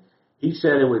interesting. He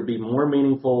said it would be more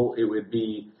meaningful. It would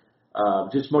be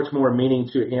just much more meaning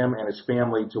to him and his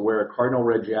family to wear a Cardinal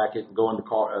red jacket and go into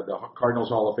the Cardinals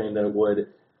Hall of Fame than it would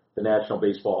the National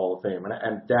Baseball Hall of Fame.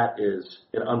 And that is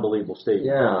an unbelievable statement.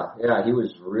 Yeah, he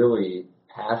was really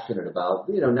passionate about,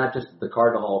 not just the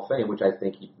Cardinal Hall of Fame, which I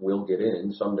think he will get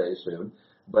in someday soon,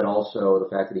 but also the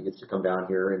fact that he gets to come down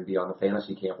here and be on the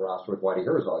fantasy camp roster with Whitey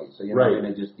Herzog. So, right.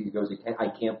 And he goes, I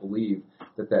can't believe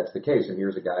that that's the case. And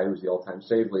here's a guy who's the all-time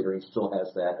save leader, and he still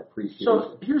has that appreciation.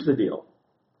 So here's the deal.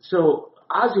 So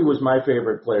Ozzie was my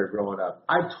favorite player growing up.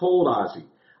 I told Ozzie,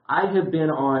 I have been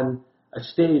on a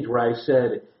stage where I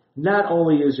said, not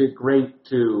only is it great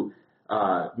to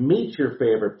meet your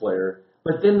favorite player,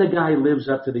 but then the guy lives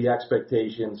up to the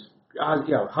expectations,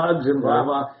 hugs and blah,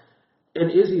 blah.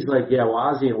 And Izzy's like, yeah, well,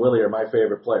 Ozzie and Willie are my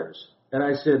favorite players. And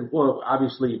I said, well,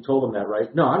 obviously you told him that,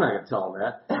 right? No, I'm not going to tell him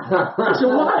that. I said,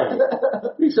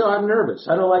 why? He said, I'm nervous.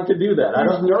 I don't like to do that.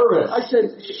 He's nervous. I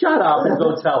said, shut up and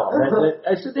go tell him.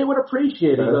 I said, they would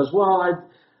appreciate it. He goes, well,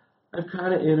 I've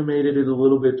kind of intimated it a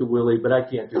little bit to Willie, but I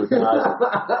can't do it to Ozzie.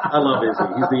 I love Izzy.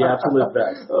 He's the absolute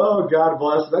best. Oh, God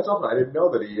bless. That's awesome. I didn't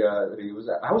know that he was.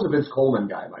 I was a Vince Coleman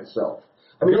guy myself.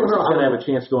 I mean, Vince was going to have a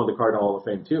chance to go in the Cardinal Hall of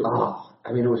Fame too. Oh,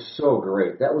 I mean, it was so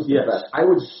great. That was the best. I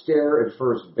would stare at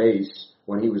first base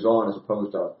when he was on, as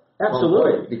opposed to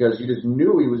absolutely, because you just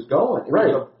knew he was going.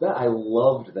 I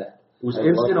loved that. It was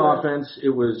instant offense.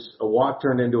 It was a walk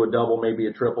turned into a double, maybe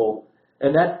a triple.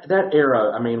 And that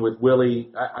era, I mean, with Willie,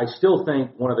 I still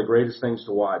think one of the greatest things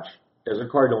to watch as a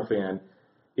Cardinal fan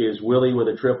is Willie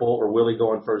with a triple or Willie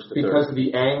going first to third. Because of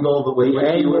the angle, the way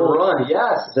he would run.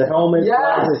 Yes. The helmet.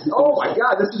 Yes. Oh, my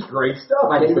God. This is great stuff.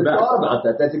 I hadn't even thought about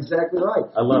that. That's exactly right.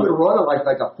 I love it. He would run it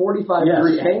like a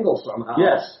 45-degree angle somehow.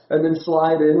 Yes. And then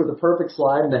slide in with a perfect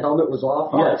slide, and the helmet was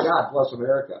off. Oh, yes. God bless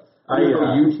America. I'm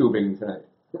YouTubing tonight.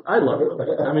 I love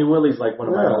Willie. I mean, Willie's like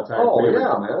one of my all-time favorites.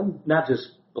 Oh, yeah, man. Not just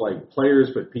like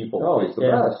players, but people. Oh, he's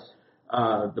the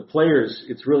best. The players,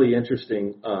 it's really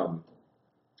interesting.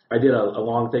 I did a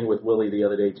long thing with Willie the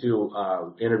other day too.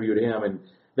 Interviewed him, and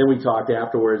then we talked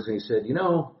afterwards. And he said,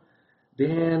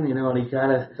 Dan, and he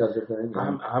kind of does the thing.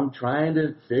 I'm trying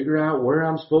to figure out where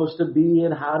I'm supposed to be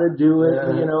and how to do it. Yeah.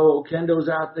 And, Oquendo's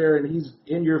out there and he's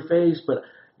in your face, but.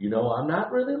 I'm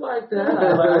not really like that.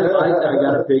 I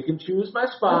got to pick and choose my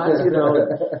spots,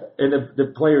 And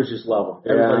the players just love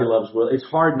him. Everybody loves Will. It's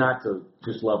hard not to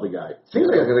just love the guy. Seems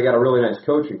like they got a really nice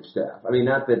coaching staff. I mean,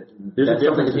 not that there's a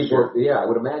difference. I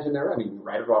would imagine they're. I mean,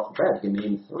 right off the bat, you can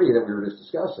name three that we were just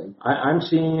discussing. I'm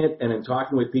seeing it, and in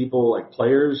talking with people like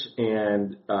players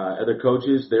and other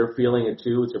coaches, they're feeling it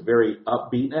too. It's a very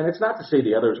upbeat, and it's not to say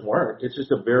the others weren't. It's just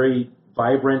a very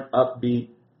vibrant, upbeat,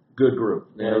 good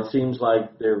group. And it seems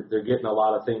like they're getting a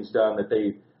lot of things done that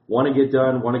they want to get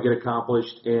done, want to get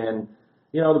accomplished, and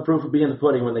the proof will be in the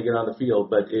pudding when they get on the field.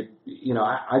 But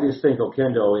I just think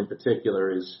Oquendo in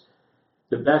particular is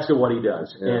the best at what he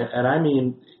does. Yeah. And I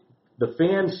mean, the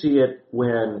fans see it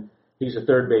when he's a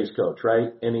third base coach,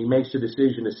 right? And he makes the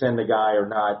decision to send the guy or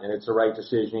not, and it's the right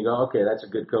decision. You go, okay, that's a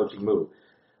good coaching move.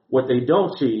 What they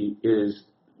don't see is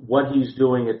what he's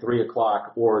doing at 3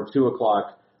 o'clock or 2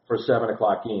 o'clock for a 7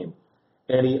 o'clock game.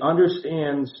 And he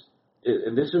understands,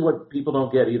 and this is what people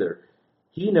don't get either,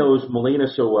 he knows Molina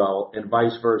so well and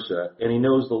vice versa, and he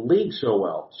knows the league so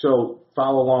well. So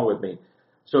follow along with me.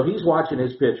 So he's watching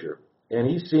his pitcher, and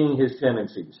he's seeing his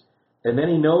tendencies. And then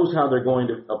he knows how they're going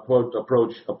to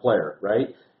approach a player,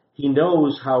 right? He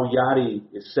knows how Yachty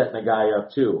is setting a guy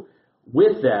up too.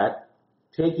 With that,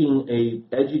 taking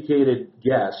a educated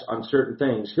guess on certain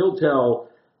things, he'll tell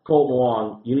Colton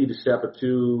Wong, you need to step a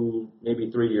 2,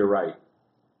 maybe 3 to your right.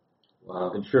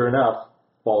 And sure enough,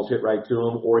 ball's hit right to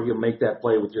him, or he'll make that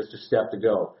play with just a step to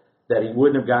go that he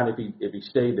wouldn't have gotten if he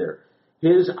stayed there.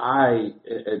 His eye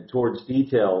towards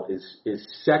detail is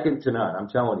second to none. I'm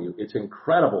telling you, it's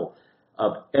incredible.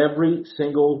 Of every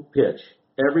single pitch,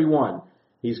 every one,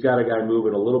 he's got a guy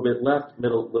moving a little bit left,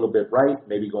 middle, little bit right,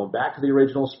 maybe going back to the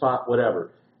original spot, whatever.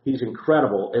 He's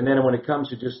incredible. And then when it comes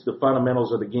to just the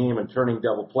fundamentals of the game and turning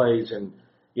double plays and,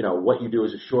 you know, what you do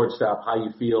as a shortstop, how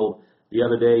you feel. The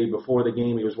other day before the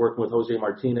game, he was working with Jose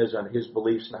Martinez on his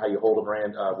beliefs and how you hold a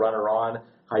runner on,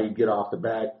 how you get off the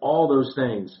bag, all those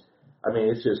things. I mean,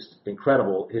 it's just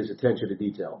incredible, his attention to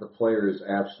detail. The players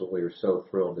absolutely are so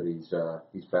thrilled that he's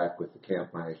back with the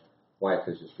camp. My wife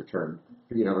has just returned.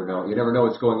 You never know. You never know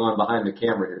what's going on behind the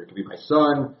camera here. It could be my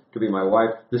son. It could be my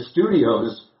wife. The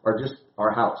studios are just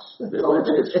our house.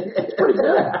 It's pretty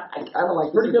good. I kind of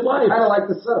like pretty good life. I kind of like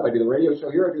the setup. I do the radio show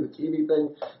here. I do the TV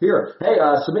thing here. Hey,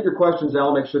 submit your questions,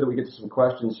 Al. Make sure that we get to some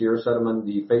questions here. Set them on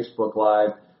the Facebook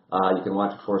Live. You can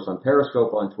watch, of course, on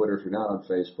Periscope, on Twitter if you're not on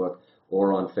Facebook,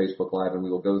 or on Facebook Live, and we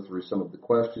will go through some of the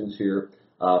questions here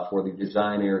for the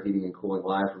Design Air Heating and Cooling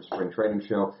Live from Spring Training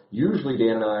Show. Usually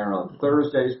Dan and I are on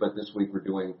Thursdays, but this week we're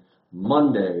doing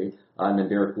Monday, and then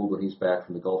Derek Gould, when he's back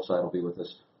from the Gulf side, will be with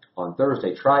us on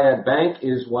Thursday. Triad Bank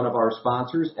is one of our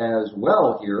sponsors as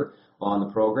well here on the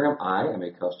program. I am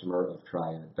a customer of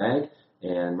Triad Bank,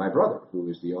 and my brother, who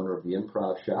is the owner of the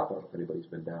Improv Shop, I don't know if anybody's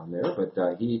been down there, but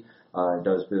he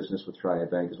does business with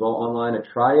Triad Bank as well, online at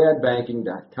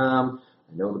triadbanking.com.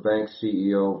 I know the bank's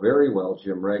CEO very well,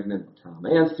 Jim Regnan, Tom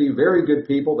Anstey, very good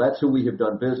people. That's who we have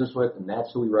done business with, and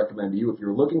that's who we recommend to you. If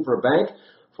you're looking for a bank,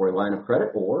 for a line of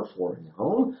credit, or for a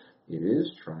home, it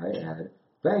is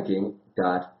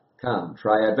triadbanking.com.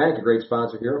 Triad Bank, a great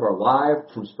sponsor here of our live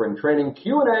from spring training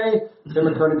Q&A. Tim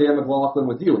McKernan, Dan McLaughlin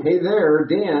with you. Hey there,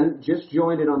 Dan, just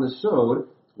joined in on the SOD.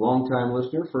 Long-time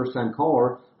listener, first-time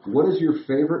caller. What is your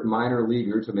favorite minor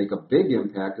leaguer to make a big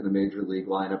impact in the major league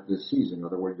lineup this season? In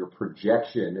other words, your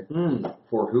projection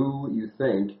for who you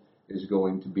think is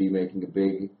going to be making a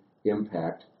big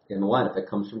impact in the lineup. That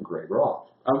comes from Greg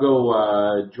Roth. I'll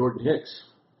go Jordan Hicks.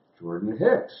 Jordan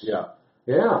Hicks. Yeah.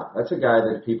 Yeah, that's a guy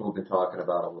that people have been talking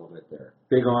about a little bit there.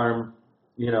 Big arm,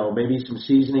 you know, maybe some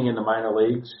seasoning in the minor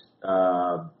leagues.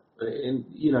 And,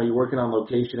 you know, you're working on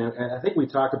location. And I think we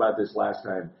talked about this last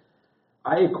time.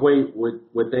 I equate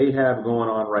what they have going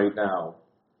on right now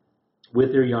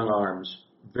with their young arms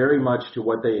very much to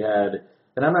what they had.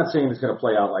 And I'm not saying it's going to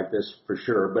play out like this for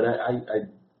sure, but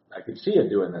I could see it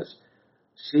doing this.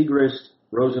 Segrist,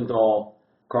 Rosenthal,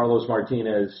 Carlos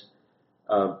Martinez,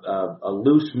 a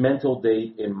loose mental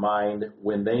date in mind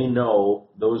when they know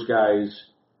those guys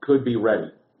could be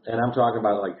ready. And I'm talking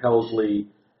about like Helsley,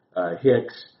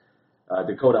 Hicks,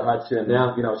 Dakota Hudson,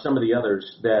 you know, some of the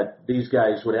others that these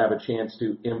guys would have a chance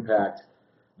to impact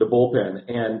the bullpen.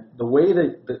 And the way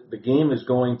that the game is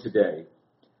going today,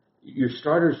 your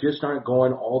starters just aren't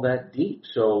going all that deep.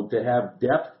 So to have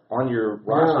depth on your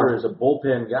roster as a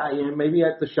bullpen guy, you know, maybe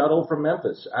at the shuttle from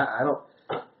Memphis, I don't.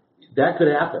 That could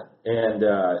happen, and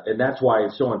that's why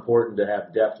it's so important to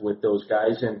have depth with those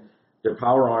guys. And they're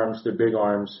power arms, they're big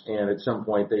arms, and at some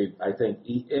point, I think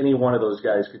any one of those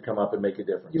guys could come up and make a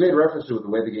difference. You made reference to the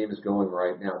way the game is going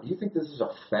right now. Do you think this is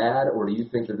a fad, or do you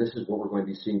think that this is what we're going to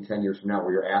be seeing 10 years from now,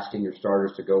 where you're asking your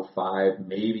starters to go 5,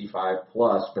 maybe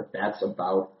 5+, but that's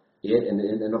about it? And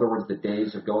in other words, the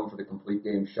days of going for the complete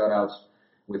game shutouts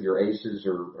with your aces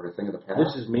are a thing of the past?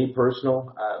 This is me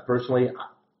personally.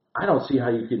 I don't see how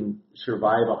you can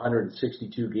survive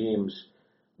 162 games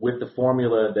with the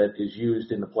formula that is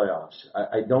used in the playoffs.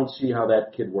 I don't see how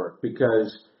that could work,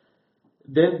 because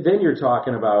then you're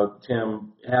talking about,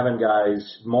 Tim, having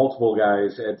guys, multiple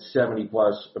guys at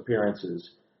 70-plus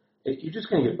appearances. You're just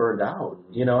going to get burned out.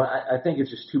 You know, I think it's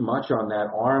just too much on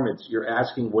that arm. You're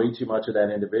asking way too much of that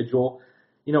individual.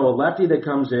 You know, a lefty that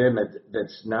comes in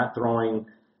that's not throwing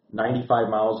 95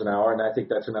 miles an hour, and I think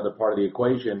that's another part of the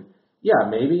equation. Yeah,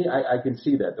 maybe I can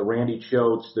see that. The Randy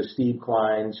Choates, the Steve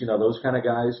Kleins, you know, those kind of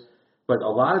guys. But a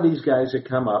lot of these guys that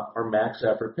come up are max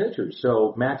effort pitchers.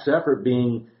 So max effort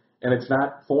being, and it's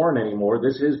not foreign anymore,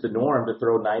 this is the norm to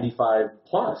throw 95+.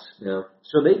 Yeah.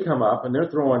 So they come up and they're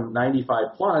throwing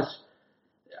 95+.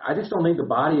 I just don't think the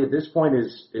body at this point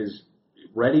is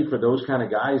ready for those kind of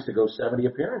guys to go 70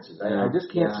 appearances. I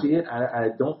just can't see it. I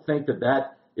don't think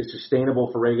that is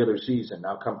sustainable for regular season.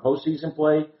 Now, come postseason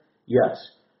play, yes.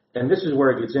 And this is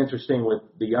where it gets interesting with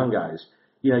the young guys.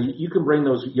 You know, you can bring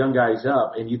those young guys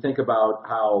up, and you think about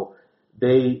how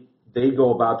they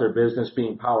go about their business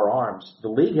being power arms. The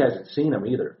league hasn't seen them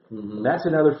either. Mm-hmm. That's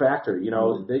another factor. You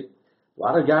know, a a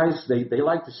lot of guys, they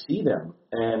like to see them.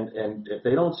 And if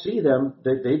they don't see them,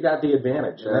 they've got the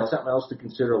advantage. And that's something else to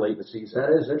consider late in the season.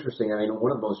 That is interesting. I mean,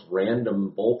 one of the most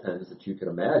random bullpens that you can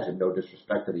imagine, no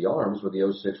disrespect to the arms, were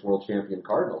the 06 world champion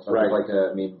Cardinals.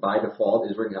 By default,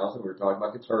 Isringhausen, we were talking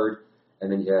about, gets hurt.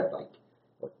 And then you had,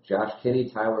 Josh Kinney,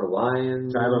 Tyler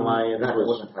Lyons. Tyler Lyons. It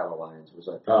wasn't Tyler Lyons. It was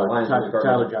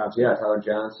Tyler Johnson. Yeah, Tyler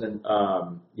Johnson.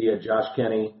 You had Josh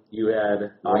Kinney. You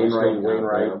had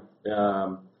Wainwright.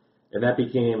 And that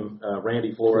became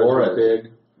Randy Flores was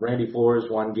big. Randy Flores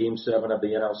won Game 7 of the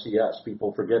NLCS.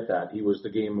 People forget that. He was the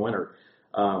game winner.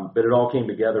 But it all came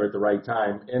together at the right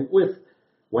time. And with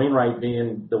Wainwright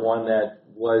being the one that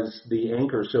was the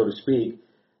anchor, so to speak,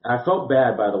 I felt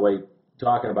bad, by the way,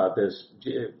 talking about this.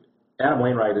 Adam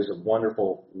Wainwright is a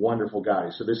wonderful, wonderful guy.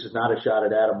 So this is not a shot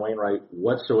at Adam Wainwright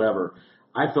whatsoever.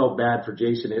 I felt bad for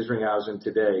Jason Isringhausen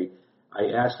today.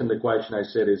 I asked him the question. I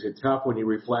said, is it tough when you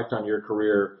reflect on your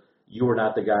career, you were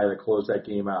not the guy that closed that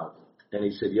game out? And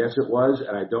he said, yes, it was,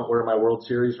 and I don't wear my World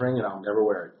Series ring, and I'll never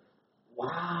wear it.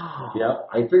 Wow. Yep.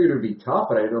 I figured it would be tough,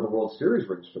 but I didn't know the World Series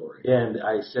ring story. And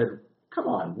I said, come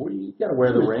on, you got to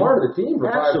wear the ring. You're part of the team for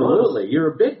 5 months. Absolutely.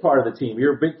 You're a big part of the team.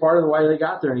 You're a big part of why they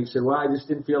got there. And he said, well, I just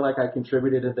didn't feel like I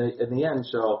contributed in the end,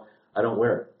 so I don't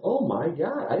wear it. Oh, my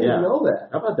God. I didn't know that.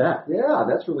 How about that? Yeah,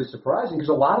 that's really surprising because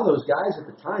a lot of those guys at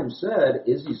the time said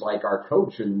Izzy's like our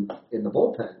coach in the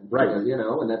bullpen. Right.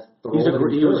 And that's the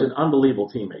He was an unbelievable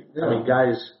teammate. Yeah. I mean,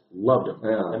 guys loved him,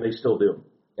 and they still do.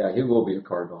 Yeah, he will be a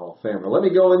Cardinal Hall of Famer. Let me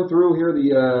go in through here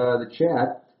the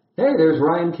chat. Hey, there's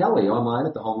Ryan Kelly online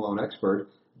at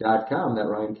thehomeloanexpert.com. That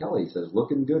Ryan Kelly says,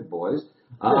 looking good, boys.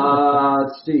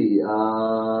 Let's see.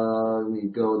 Let me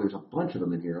go. There's a bunch of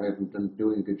them in here. I haven't been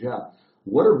doing a good job.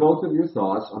 What are both of your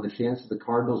thoughts on the chance of the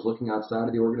Cardinals looking outside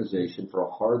of the organization for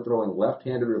a hard-throwing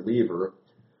left-handed reliever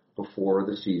before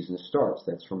the season starts?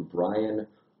 That's from Brian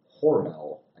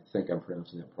Horrell. I think I'm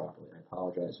pronouncing that properly. I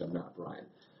apologize if I'm not, Brian.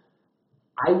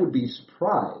 I would be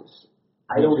surprised.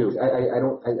 I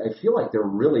feel like they're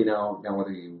really now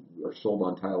whether you are sold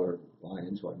on Tyler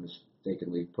Lyons, who I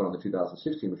mistakenly put on the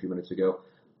 2016 a few minutes ago,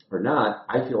 or not,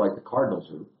 I feel like the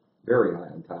Cardinals are very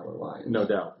high on Tyler Lyons. No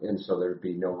doubt. And so there'd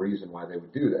be no reason why they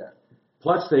would do that.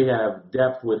 Plus they have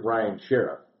depth with Ryan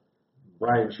Sheriff.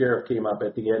 Ryan Sheriff came up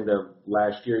at the end of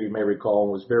last year, you may recall,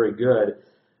 and was very good.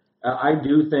 I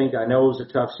do think, I know it was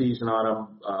a tough season on him,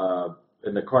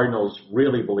 and the Cardinals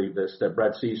really believe this, that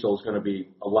Brett Cecil is going to be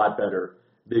a lot better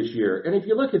this year. And if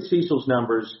you look at Cecil's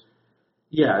numbers,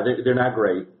 yeah, they're not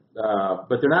great,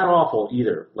 but they're not awful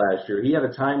either last year. He had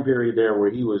a time period there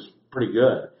where he was pretty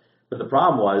good. But the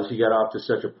problem was he got off to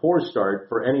such a poor start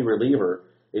for any reliever.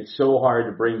 It's so hard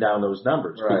to bring down those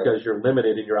numbers because you're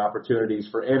limited in your opportunities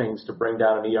for innings to bring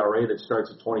down an ERA that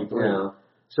starts at 23. Yeah.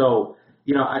 So,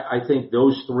 I think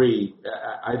those three,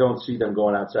 I don't see them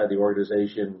going outside the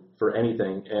organization for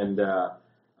anything. And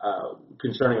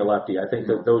concerning a lefty, I think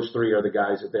that those three are the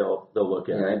guys that they'll look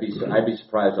at. Yeah, I'd be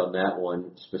surprised on that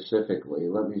one specifically.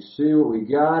 Let me see what we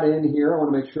got in here. I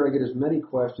want to make sure I get as many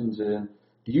questions in.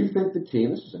 Do you think the team,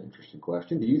 this is an interesting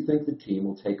question, do you think the team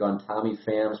will take on Tommy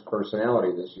Pham's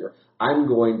personality this year? I'm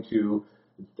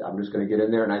just going to get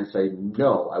in there and I'd say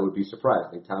no, I would be surprised.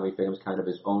 I think Tommy Pham's kind of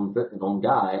his own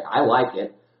guy. I like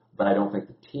it, but I don't think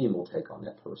the team will take on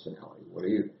that personality. What do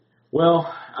you think?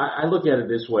 Well, I look at it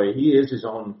this way. He is his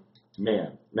own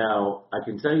man. Now, I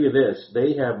can tell you this.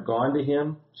 They have gone to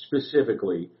him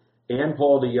specifically, and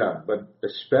Paul DeJong, but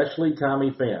especially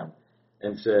Tommy Pham,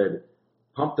 and said,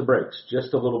 pump the brakes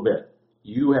just a little bit.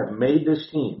 You have made this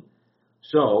team.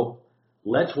 So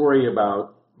let's worry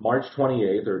about March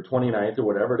 28th or 29th or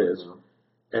whatever it is,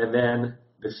 and then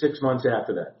the 6 months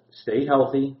after that. Stay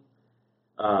healthy.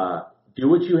 Do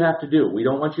what you have to do. We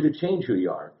don't want you to change who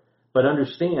you are, but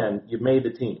understand you've made the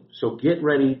team. So get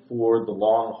ready for the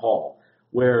long haul.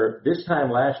 Where this time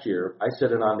last year, I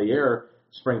said it on the air,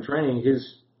 spring training,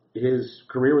 his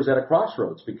career was at a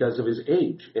crossroads because of his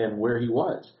age and where he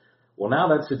was. Well, now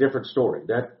that's a different story.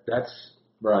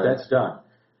 That's done.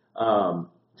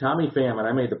 Tommy Pham, and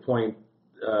I made the point,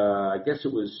 I guess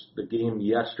it was the game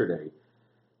yesterday,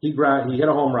 he hit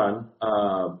a home run.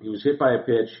 He was hit by a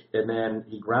pitch, and then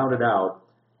he grounded out.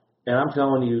 And I'm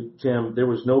telling you, Tim, there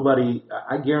was nobody,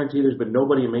 I guarantee there's been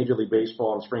nobody in Major League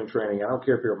Baseball in spring training, I don't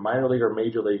care if you're a minor leaguer or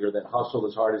major leaguer, that hustled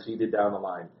as hard as he did down the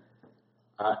line.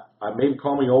 I maybe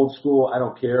call me old school. I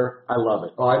don't care. I love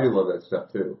it. Oh, I do love that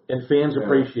stuff, too. And fans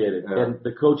appreciate it. Yeah. And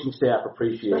the coaching staff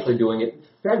appreciates it. Especially doing it in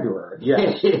February.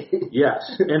 Yes.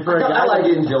 Yes. And for a guy I like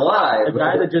it in July. A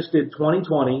guy that just did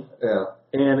 2020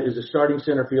 and is a starting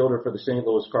center fielder for the St.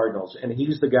 Louis Cardinals. And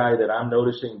he's the guy that I'm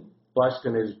noticing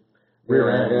busting his rear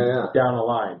end down the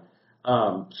line.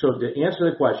 So to answer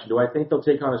the question, do I think they'll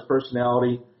take on his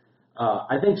personality?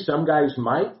 I think some guys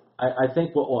might. I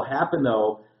think what will happen,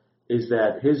 though, is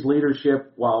that his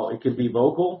leadership, while it could be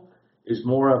vocal, is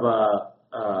more of a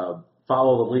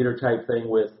follow the leader type thing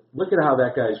with, look at how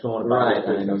that guy's going about Right, his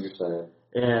I know business. what you're saying.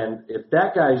 And if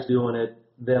that guy's doing it,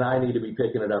 then I need to be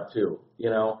picking it up too,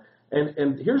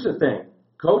 And here's the thing.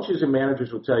 Coaches and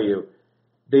managers will tell you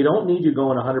they don't need you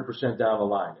going 100% down the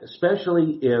line,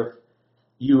 especially if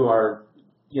you are,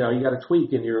 you got a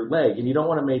tweak in your leg and you don't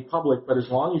want to make public, but as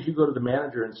long as you go to the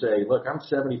manager and say, look, I'm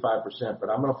 75%, but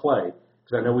I'm going to play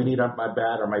because I know we need my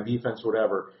bat or my defense or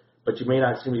whatever, but you may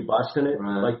not see me busting it.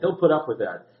 Right. Like, they'll put up with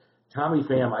that. Tommy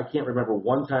Pham, I can't remember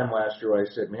one time last year where I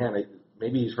said, man,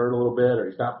 maybe he's hurt a little bit or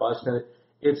he's not busting it.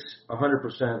 It's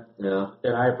 100%,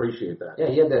 and I appreciate that. Yeah,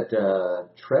 he had that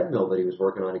treadmill that he was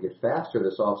working on to get faster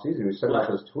this offseason. He was sending out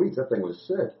those tweets. That thing was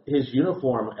sick. His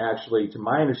uniform, actually, to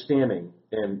my understanding,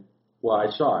 and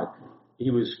I saw it,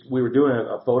 we were doing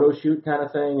a photo shoot kind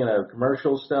of thing and a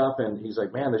commercial stuff, and he's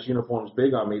like, man, this uniform's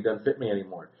big on me. It doesn't fit me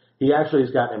anymore. He actually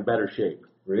has gotten in better shape.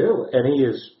 Really? And he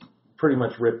is pretty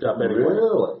much ripped up anyway.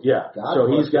 Really? Yeah. So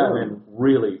he's gotten in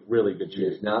really, really good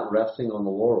shape. He's not resting on the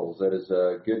laurels. That is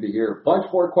good to hear.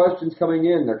 Bunch more questions coming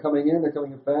in. They're coming in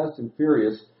fast and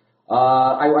furious.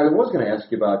 I was going to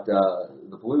ask you about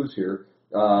the Blues here.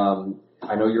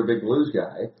 I know you're a big Blues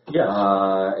guy. Yes.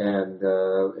 And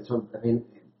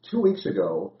 2 weeks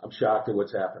ago, I'm shocked at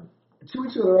what's happened. 2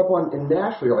 weeks ago, they're up in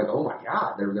Nashville. You're like, oh my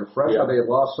God, they're fresh. Yeah. They had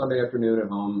lost Sunday afternoon at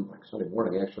home, like Sunday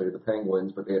morning actually, to the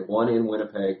Penguins, but they had won in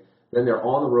Winnipeg. Then they're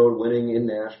on the road winning in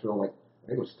Nashville, like I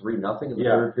think it was 3-0 in the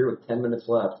third period with 10 minutes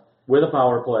left. With a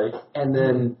power play. And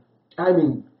then,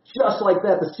 just like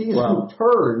that, the season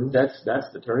turned. That's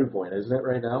the turning point, isn't it,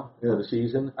 right now, for the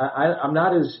season? I'm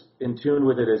not as in tune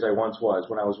with it as I once was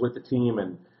when I was with the team,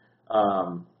 and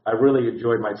I really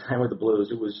enjoyed my time with the Blues.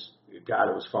 It was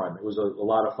fun. It was a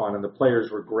lot of fun, and the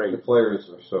players were great. The players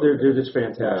are so They're just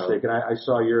fantastic. Yeah. And I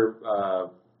saw your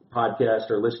podcast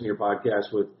or listened to your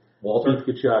podcast with Walter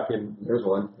Keith Tkachuk, and there's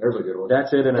one. There's a good one.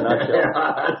 That's it in a nutshell.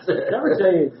 That's it. Did I ever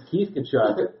tell you Keith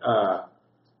Tkachuk?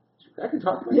 I can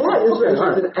talk about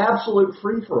it's an absolute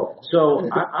free for all. So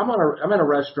I'm in a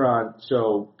restaurant.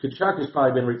 So Tkachuk has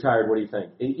probably been retired. What do you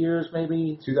think? 8 years,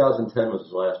 maybe. 2010 was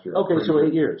his last year. Okay, so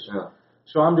 8 years. Yeah.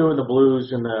 So I'm doing the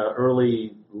Blues in the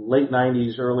late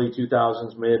 90s, early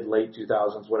 2000s, late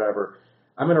 2000s, whatever.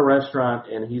 I'm in a restaurant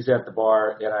and he's at the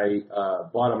bar, and I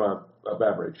bought him a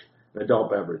beverage. An adult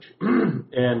beverage.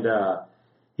 And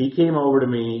he came over to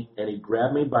me, and he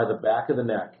grabbed me by the back of the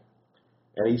neck,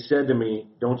 and he said to me,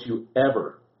 don't you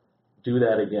ever do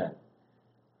that again.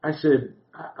 I said,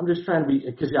 I'm just trying to be,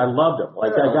 because I loved him.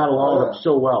 Like, I got along with him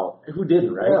so well. Who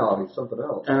didn't, right? Yeah, he's something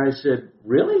else. And I said,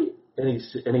 really? And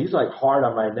he's like hard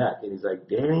on my neck, and he's like,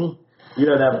 Danny,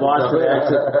 that Boston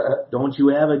accent, don't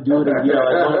you ever do it again.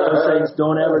 Like one of those things,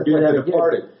 don't ever do that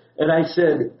again. And I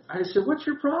said, what's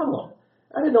your problem?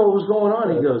 I didn't know what was going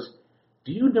on. He goes,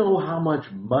 do you know how much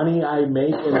money I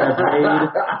make and have made?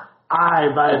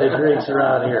 I buy the drinks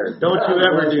around here. Don't you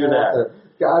ever do that.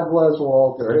 God bless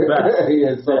Walter. He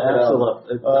is something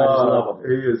else. I just love him.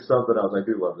 He is something else. I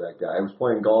do love that guy. I was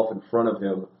playing golf in front of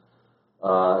him,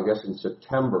 I guess in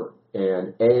September,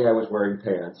 and I was wearing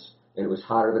pants. And it was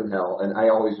hotter than hell, and I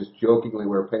always just jokingly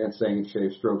wear pants saying it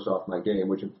shaves strokes off my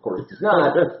game, which of course does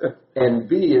not.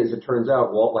 And B, as it turns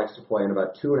out, Walt likes to play in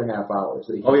about 2.5 hours.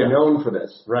 He's known for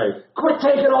this. Right. Quit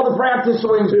taking all the practice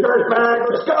swings,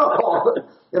 dirtbag, let's go!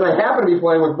 And I happen to be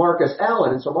playing with Marcus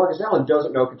Allen, and so Marcus Allen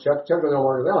doesn't know Tkachuk. Tkachuk doesn't know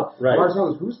Marcus Allen. Right. Marcus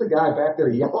Allen goes, who's the guy back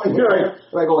there yelling? Right.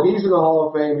 And I go, he's in the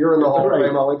Hall of Fame, you're in the Hall of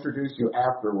Fame, I'll introduce you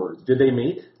afterwards. Did they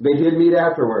meet? They did meet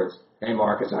afterwards. Hey,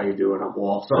 Marcus, how you doing? I'm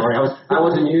Walt. Sorry, I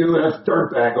wasn't you. That's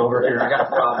dirtbag over here. I got a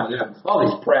problem with him. All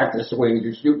these practice swings.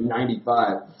 You're shooting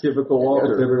 95. Typical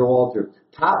Walter. Yeah, typical Walter.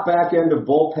 Top back end of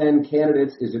bullpen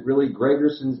candidates. Is it really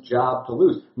Gregerson's job to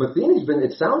lose? Matheny's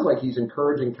it sounds like he's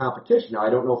encouraging competition. Now,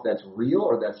 I don't know if that's real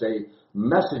or that's a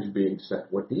message being sent.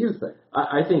 What do you think?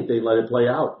 I think they let it play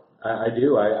out. I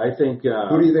do. I think.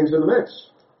 Who do you think's in the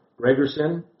mix?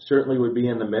 Gregerson certainly would be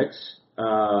in the mix.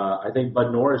 I think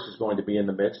Bud Norris is going to be in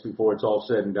the mix before it's all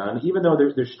said and done, even though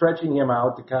they're stretching him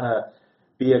out to kind of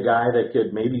be a guy that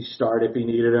could maybe start if he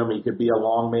needed him. He could be a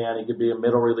long man. He could be a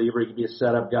middle reliever. He could be a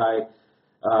setup guy.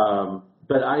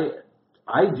 But I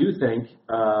do think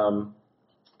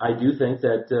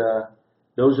that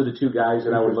those are the two guys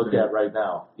that I would look at right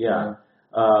now. Yeah.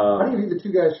 How do you view the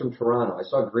two guys from Toronto? I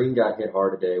saw Green got hit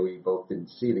hard today. We both didn't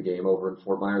see the game over in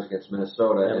Fort Myers against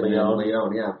Minnesota. And Leon.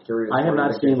 Yeah, I'm curious. I have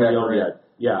not seen Leon yet.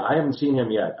 Yeah, I haven't seen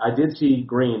him yet. I did see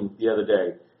Green the other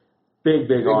day.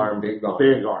 Big arm. Big arm.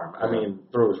 Big arm. Yeah. I mean,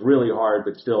 throws really hard,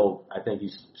 but still, I think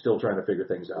he's still trying to figure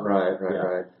things out.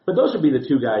 Right. But those would be the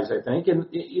two guys, I think. And,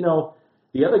 you know,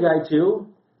 the other guy, too,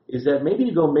 is that maybe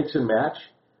you go mix and match.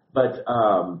 But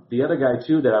the other guy,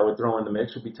 too, that I would throw in the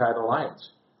mix would be Tyler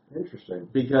Lyons. Interesting.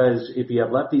 Because if you have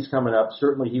lefties coming up,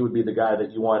 certainly he would be the guy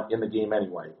that you want in the game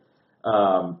anyway,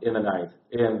 in the ninth.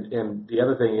 And the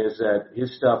other thing is that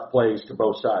his stuff plays to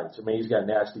both sides. I mean, he's got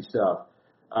nasty stuff.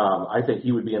 I think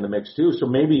he would be in the mix too. So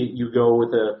maybe you go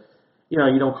with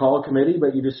you don't call a committee,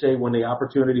 but you just say when the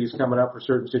opportunity is coming up for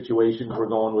certain situations, we're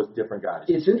going with different guys.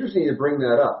 It's interesting to bring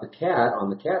that up. The Cat on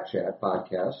the Cat Chat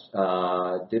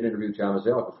podcast did interview John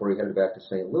Mozeliak before he headed back to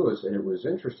St. Louis, and it was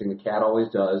interesting. The Cat always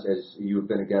does, as you've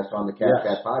been a guest on the Cat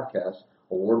Chat podcast,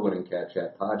 award-winning Cat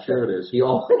Chat podcast. Sure it is. He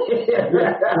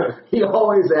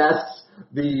always asks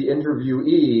the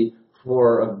interviewee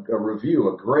for a review,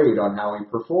 a grade on how he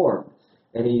performed.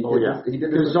 And he did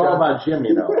this. It's all about Jim,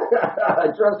 you know.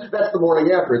 That's the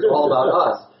morning after. It's all about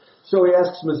us. So he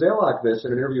asks Mozeliak this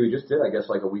in an interview he just did, I guess,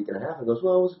 like a week and a half, and goes,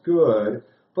 well, it was good,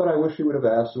 but I wish you would have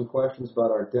asked some questions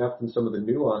about our depth and some of the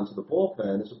nuance of the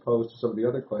bullpen as opposed to some of the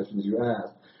other questions you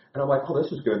asked. And I'm like, oh,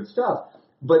 this is good stuff.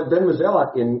 But then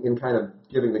Mozeliak, in kind of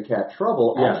giving the Cat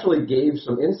trouble, actually gave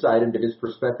some insight into his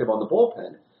perspective on the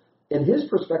bullpen. And his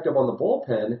perspective on the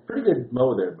bullpen... Pretty good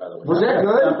mow there, by the way. Was that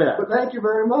good? Not bad. But thank you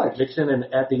very much. Mixon, and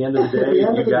at the end of the day,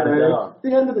 you got it down.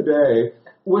 The end of the day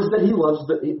was that he loves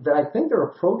that I think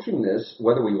they're approaching this,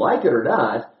 whether we like it or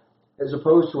not, as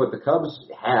opposed to what the Cubs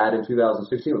had in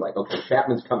 2016. Like, okay,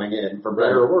 Chapman's coming in, for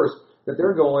better or worse, that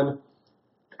they're going...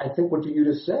 I think what you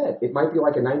just said. It might be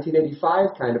like a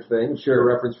 1985 kind of thing, a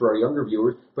reference for our younger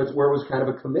viewers, but it's where it was kind of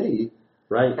a committee.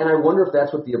 Right. And I wonder if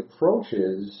that's what the approach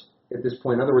is at this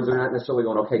point. In other words, they're not necessarily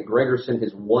going, okay, Gregerson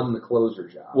has won the closer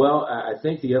job. Well, I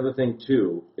think the other thing,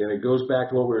 too, and it goes back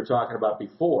to what we were talking about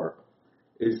before,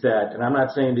 is that, and I'm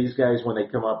not saying these guys, when they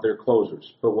come up, they're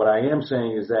closers, but what I am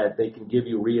saying is that they can give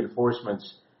you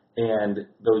reinforcements, and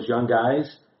those young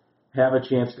guys have a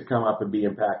chance to come up and be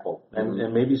impactful.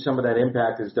 And maybe some of that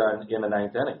impact is done in the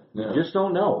ninth inning. Yeah. You just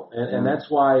don't know. And that's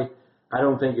why I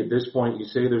don't think at this point you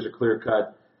say there's a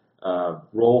clear-cut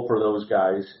role for those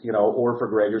guys, or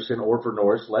for Gregerson or for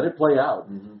Norris. Let it play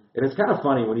out. Mm-hmm. And it's kind of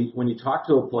funny when you talk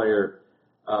to a player,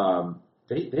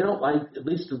 they don't like, at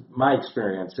least in my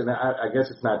experience, and I guess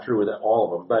it's not true with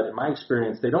all of them, but in my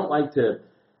experience, they don't like to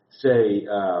say,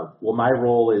 well, my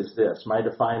role is this, my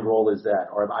defined role is that,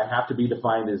 or I have to be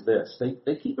defined as this.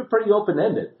 They keep it pretty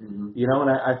open-ended, and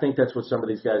I think that's what some of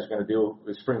these guys are going to do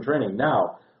with spring training.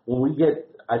 Now, when we get,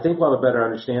 I think we'll have a better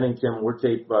understanding, Tim, we're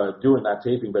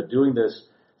doing this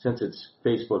since it's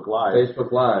Facebook Live.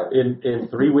 Facebook Live. In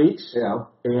 3 weeks. Yeah.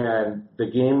 And the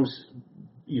games,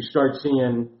 you start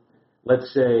seeing,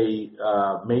 let's say,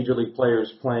 major league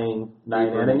players playing 9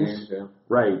 innings. Games,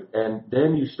 Right. And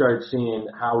then you start seeing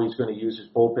how he's going to use his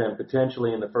bullpen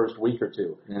potentially in the first week or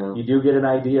two. Yeah. You do get an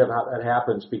idea of how that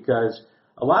happens because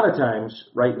a lot of times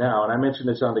right now, and I mentioned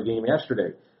this on the game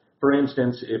yesterday, for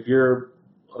instance, if you're,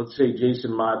 let's say,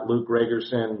 Jason Mott, Luke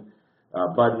Gregerson,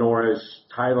 Bud Norris,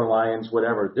 Tyler Lyons,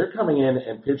 whatever, they're coming in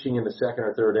and pitching in the second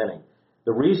or third inning.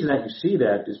 The reason that you see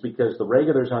that is because the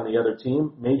regulars on the other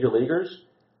team, major leaguers,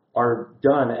 are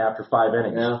done after 5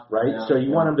 innings, right? So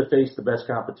you want them to face the best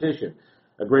competition.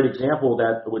 A great example of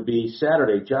that would be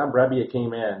Saturday. John Brebbia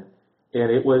came in,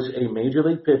 and it was a major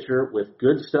league pitcher with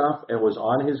good stuff and was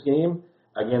on his game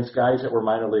against guys that were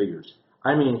minor leaguers.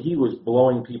 I mean, he was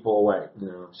blowing people away.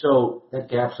 Yeah. So that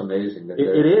gap's amazing.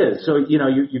 It is. So,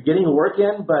 you're getting the work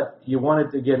in, but you want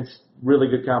it against really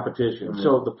good competition. Mm-hmm.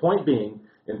 So the point being,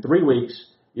 in 3 weeks,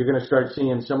 you're going to start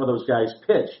seeing some of those guys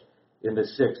pitch in the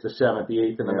 6th, the 7th, the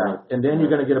 8th, and the 9th. And then you're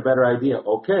going to get a better idea.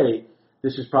 Okay,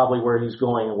 this is probably where he's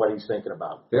going and what he's thinking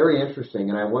about. Very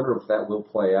interesting, and I wonder if that will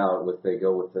play out if they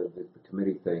go with the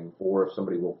committee thing or if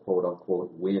somebody will,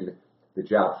 quote-unquote, win the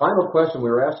job. Final question. We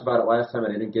were asked about it last time,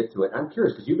 and I didn't get to it. I'm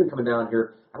curious, because you've been coming down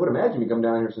here, I would imagine you've come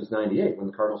down here since 98 when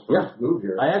the Cardinals first moved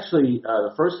here. I actually,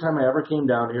 the first time I ever came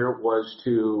down here was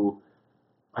to,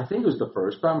 I think it was the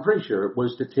first, but I'm pretty sure it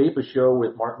was to tape a show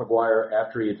with Mark McGwire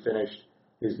after he had finished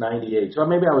his 98. So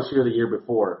maybe I was here the year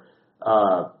before.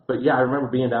 But yeah, I remember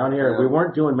being down here. We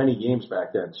weren't doing many games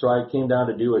back then. So I came down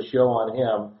to do a show on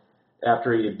him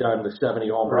after he had done the 70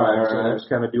 home runs. And I was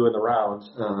kind of doing the rounds.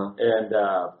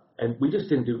 And we just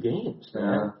didn't do games,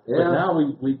 man. But now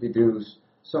we do.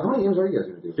 So how many games are you guys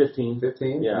going to do? 15.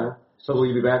 15? Yeah. So will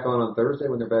you be back on Thursday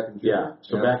when they're back in June? Yeah.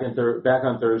 So back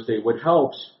on Thursday. What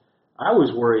helps, I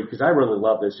was worried because I really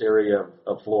love this area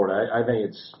of Florida. I think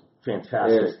it's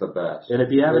fantastic. It's the best. And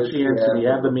if you have a chance and you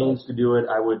have the means to do it,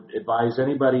 I would advise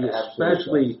anybody,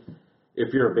 especially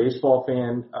if you're a baseball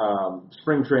fan,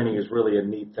 spring training is really a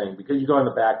neat thing because you go in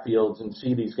the backfields and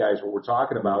see these guys, what we're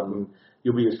talking about, and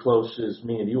you'll be as close as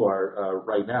me and you are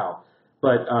right now.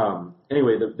 But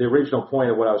anyway, the original point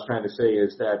of what I was trying to say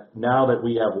is that now that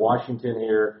we have Washington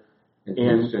here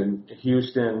and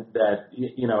Houston, that,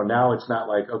 you know, now it's not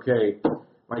like, okay,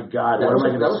 my God, that was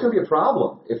going to be a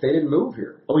problem if they didn't move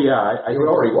here. Oh, yeah. It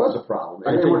already was a problem.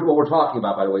 And what we're talking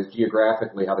about, by the way, is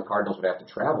geographically how the Cardinals would have to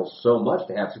travel so much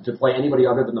to play anybody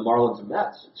other than the Marlins and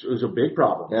Mets. It was a big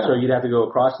problem. Yeah. So you'd have to go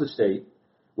across the state,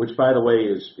 which, by the way,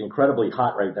 is incredibly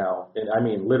hot right now. And, I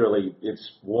mean, literally, it's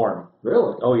warm.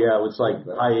 Really? Oh, yeah. It's like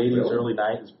high 80s, really? early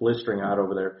 90s. It's blistering out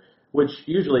over there, which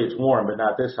usually it's warm, but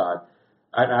not this hot.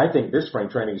 I think this spring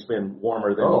training's been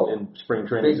warmer than in spring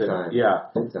trainings. Big time. Yeah.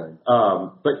 Big time.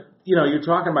 But, you know, you're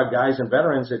talking about guys and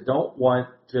veterans that don't want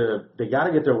to, they got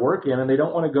to get their work in, and they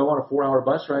don't want to go on a 4-hour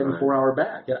bus ride and 4-hour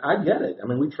back. And I get it. I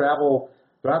mean, we travel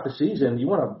throughout the season. You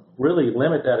want to really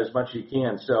limit that as much as you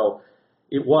can. So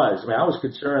it was. I mean, I was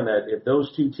concerned that if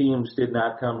those two teams did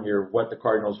not come here, what the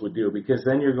Cardinals would do, because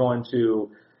then you're going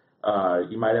to,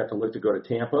 you might have to look to go to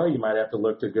Tampa. You might have to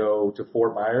look to go to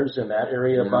Fort Myers in that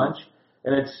area a bunch.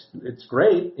 And it's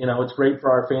great. You know, it's great for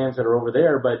our fans that are over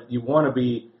there, but you want to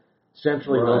be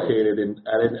centrally located. And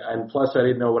plus, I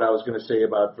didn't know what I was going to say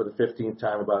about, for the 15th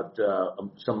time, about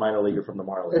some minor leaguer from the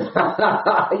Marlins.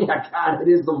 Yeah, God,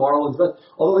 it is the Marlins.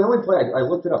 Although they only play, I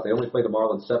looked it up, they only played the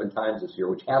Marlins 7 times this year,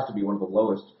 which has to be one of the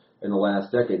lowest in the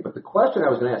last decade. But the question I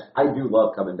was going to ask, I do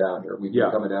love coming down here. We've been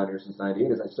coming down here since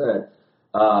 '98, as I said.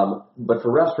 But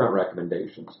for restaurant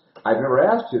recommendations, I've never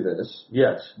asked you this.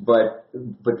 Yes. But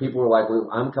people were like, well,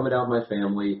 I'm coming down with my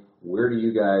family. Where do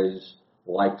you guys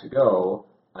like to go?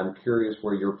 I'm curious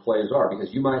where your plays are,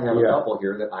 because you might have a couple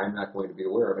here that I'm not going to be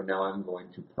aware of, and now I'm going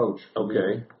to poach.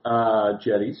 Okay.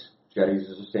 Jetties. Jetties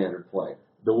is a standard play.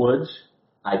 The Woods.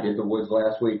 I did the Woods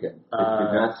last weekend.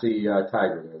 Did not see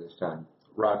Tiger there this time.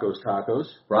 Rocco's Tacos.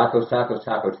 Rocco's Tacos,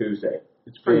 Taco Tuesday.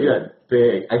 It's pretty good.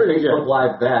 Big. I Pretty Facebook good.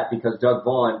 Live that because Doug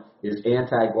Vaughn is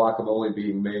anti-guacamole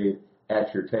being made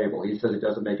at your table. He says it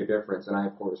doesn't make a difference, and I,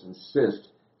 of course, insist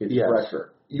it's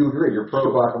fresher. You agree? You're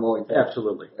pro-guacamole?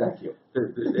 Absolutely. Thank you.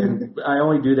 And I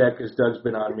only do that because Doug's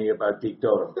been on me about Deke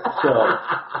Dotem. So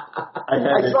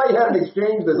I saw you had an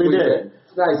exchange this weekend.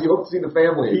 It's nice. You hope to see the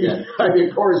family again. I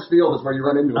mean, Coors Field is where you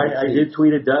run into him. I did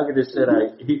tweet at Doug and just said,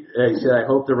 I said, I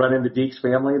hope to run into Deke's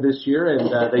family this year, and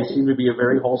they seem to be a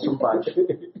very wholesome bunch.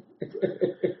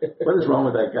 What is wrong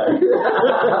with that guy?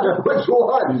 Which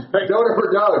one? Dotem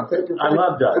or Doug? I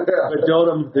love Doug. But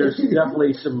Dotem, there's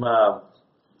definitely some...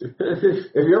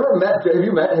 Have you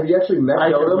actually met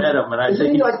I Dotem? met him, and I Isn't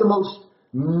think he like the most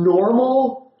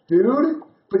normal dude?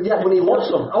 But yet when he looks,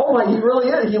 he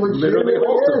really is. He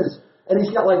legitimately is. And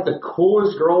he's got like the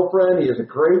coolest girlfriend. He has a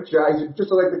great job. He's just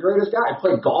like the greatest guy. I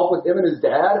played golf with him and his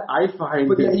dad.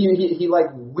 But yet he like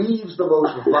weaves the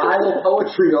most vile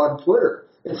poetry on Twitter.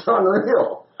 It's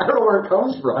unreal. I don't know where it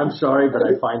comes from. I'm sorry, but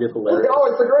I find it hilarious. Oh,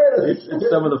 it's the greatest. It's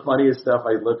some of the funniest stuff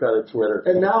I look at Twitter.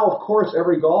 And now, of course,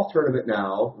 every golf tournament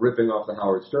now, ripping off the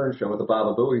Howard Stern show with the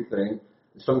Baba Booey thing,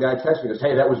 some guy texts me and goes,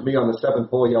 hey, that was me on the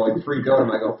 7th hole yelling free Dotem.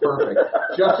 I go, perfect.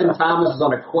 Justin Thomas is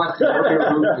on a quest to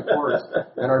remove the course,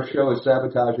 and our show is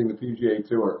sabotaging the PGA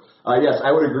Tour. Yes,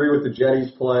 I would agree with the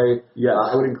Jetties play. Yes.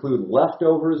 I would include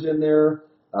leftovers in there.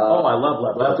 I love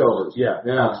leftovers. Yeah,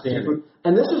 outstanding.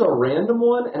 And this is a random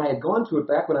one, and I had gone to it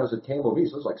back when I was at KMOV,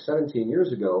 so it was like 17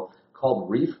 years ago, called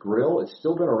Reef Grill. It's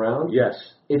still been around. Yes.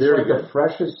 It's very like good. the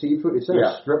freshest seafood. It's in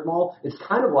a strip mall. It's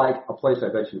kind of like a place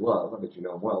I bet you love. I bet you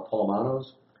know them well, Paul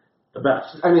Mano's. The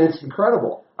best. I mean, it's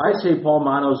incredible. I say Paul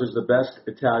Mano's is the best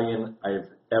Italian I've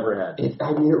ever had. It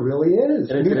really is.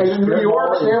 And it's in New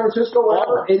York, San Francisco,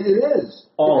 whatever, it is.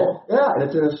 All. Yeah, and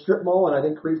it's in a strip mall, and I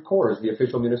think Creve Coeur is the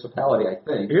official municipality, I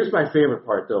think. Here's my favorite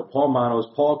part, though. Paul Mano's.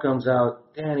 Paul comes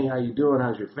out, Danny, how you doing?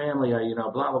 How's your family?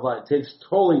 Blah, blah, blah.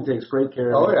 Totally takes great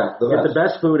care of you. Yeah. Get the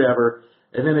best food ever.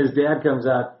 And then his dad comes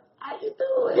out, how you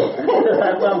doing?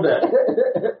 I love that.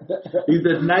 He's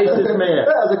the nicest man.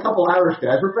 Yeah, there's a couple Irish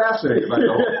guys. We're fascinated by the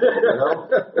whole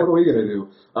thing, What are we going to do?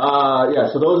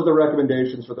 So those are the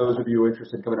recommendations for those of you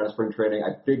interested in coming out of spring training.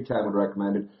 I big time would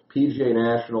recommend it. PGA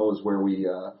National is where we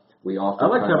often. I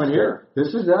like coming here.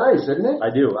 This is nice, isn't it? I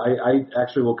do. I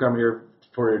actually will come here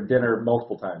for dinner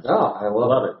multiple times. Oh, I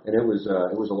love it. And it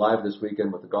was alive this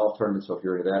weekend with the golf tournament, so if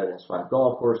you're into that, it has 5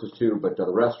 golf courses too, but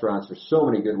the restaurants, there's so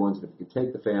many good ones, and if you can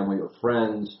take the family or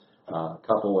friends,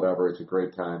 couple, whatever, it's a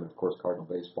great time, and of course, Cardinal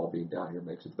baseball being down here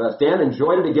makes it the best. Dan,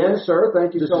 enjoyed it again, sir.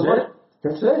 Thank you so much.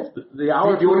 That's it. The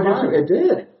hour it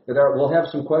did. We'll have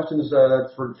some questions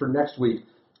for next week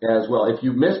as well. If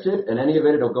you missed it, and any of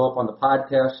it, it'll go up on the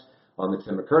podcast. on the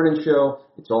Tim McKernan Show.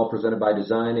 It's all presented by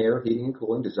Design Air Heating and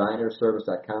Cooling,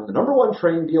 designairservice.com, the number one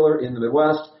Trane dealer in the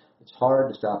Midwest. It's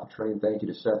hard to stop a Trane. Thank you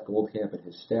to Seth Goldcamp and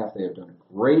his staff. They have done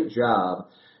a great job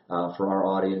for our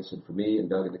audience, and for me and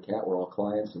Doug and the Cat. We're all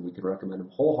clients, and we can recommend them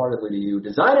wholeheartedly to you.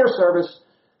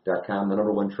 designairservice.com, the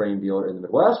number one Trane dealer in the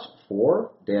Midwest.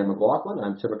 For Dan McLaughlin,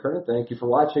 I'm Tim McKernan. Thank you for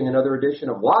watching another edition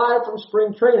of Live from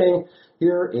Spring Training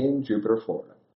here in Jupiter, Florida.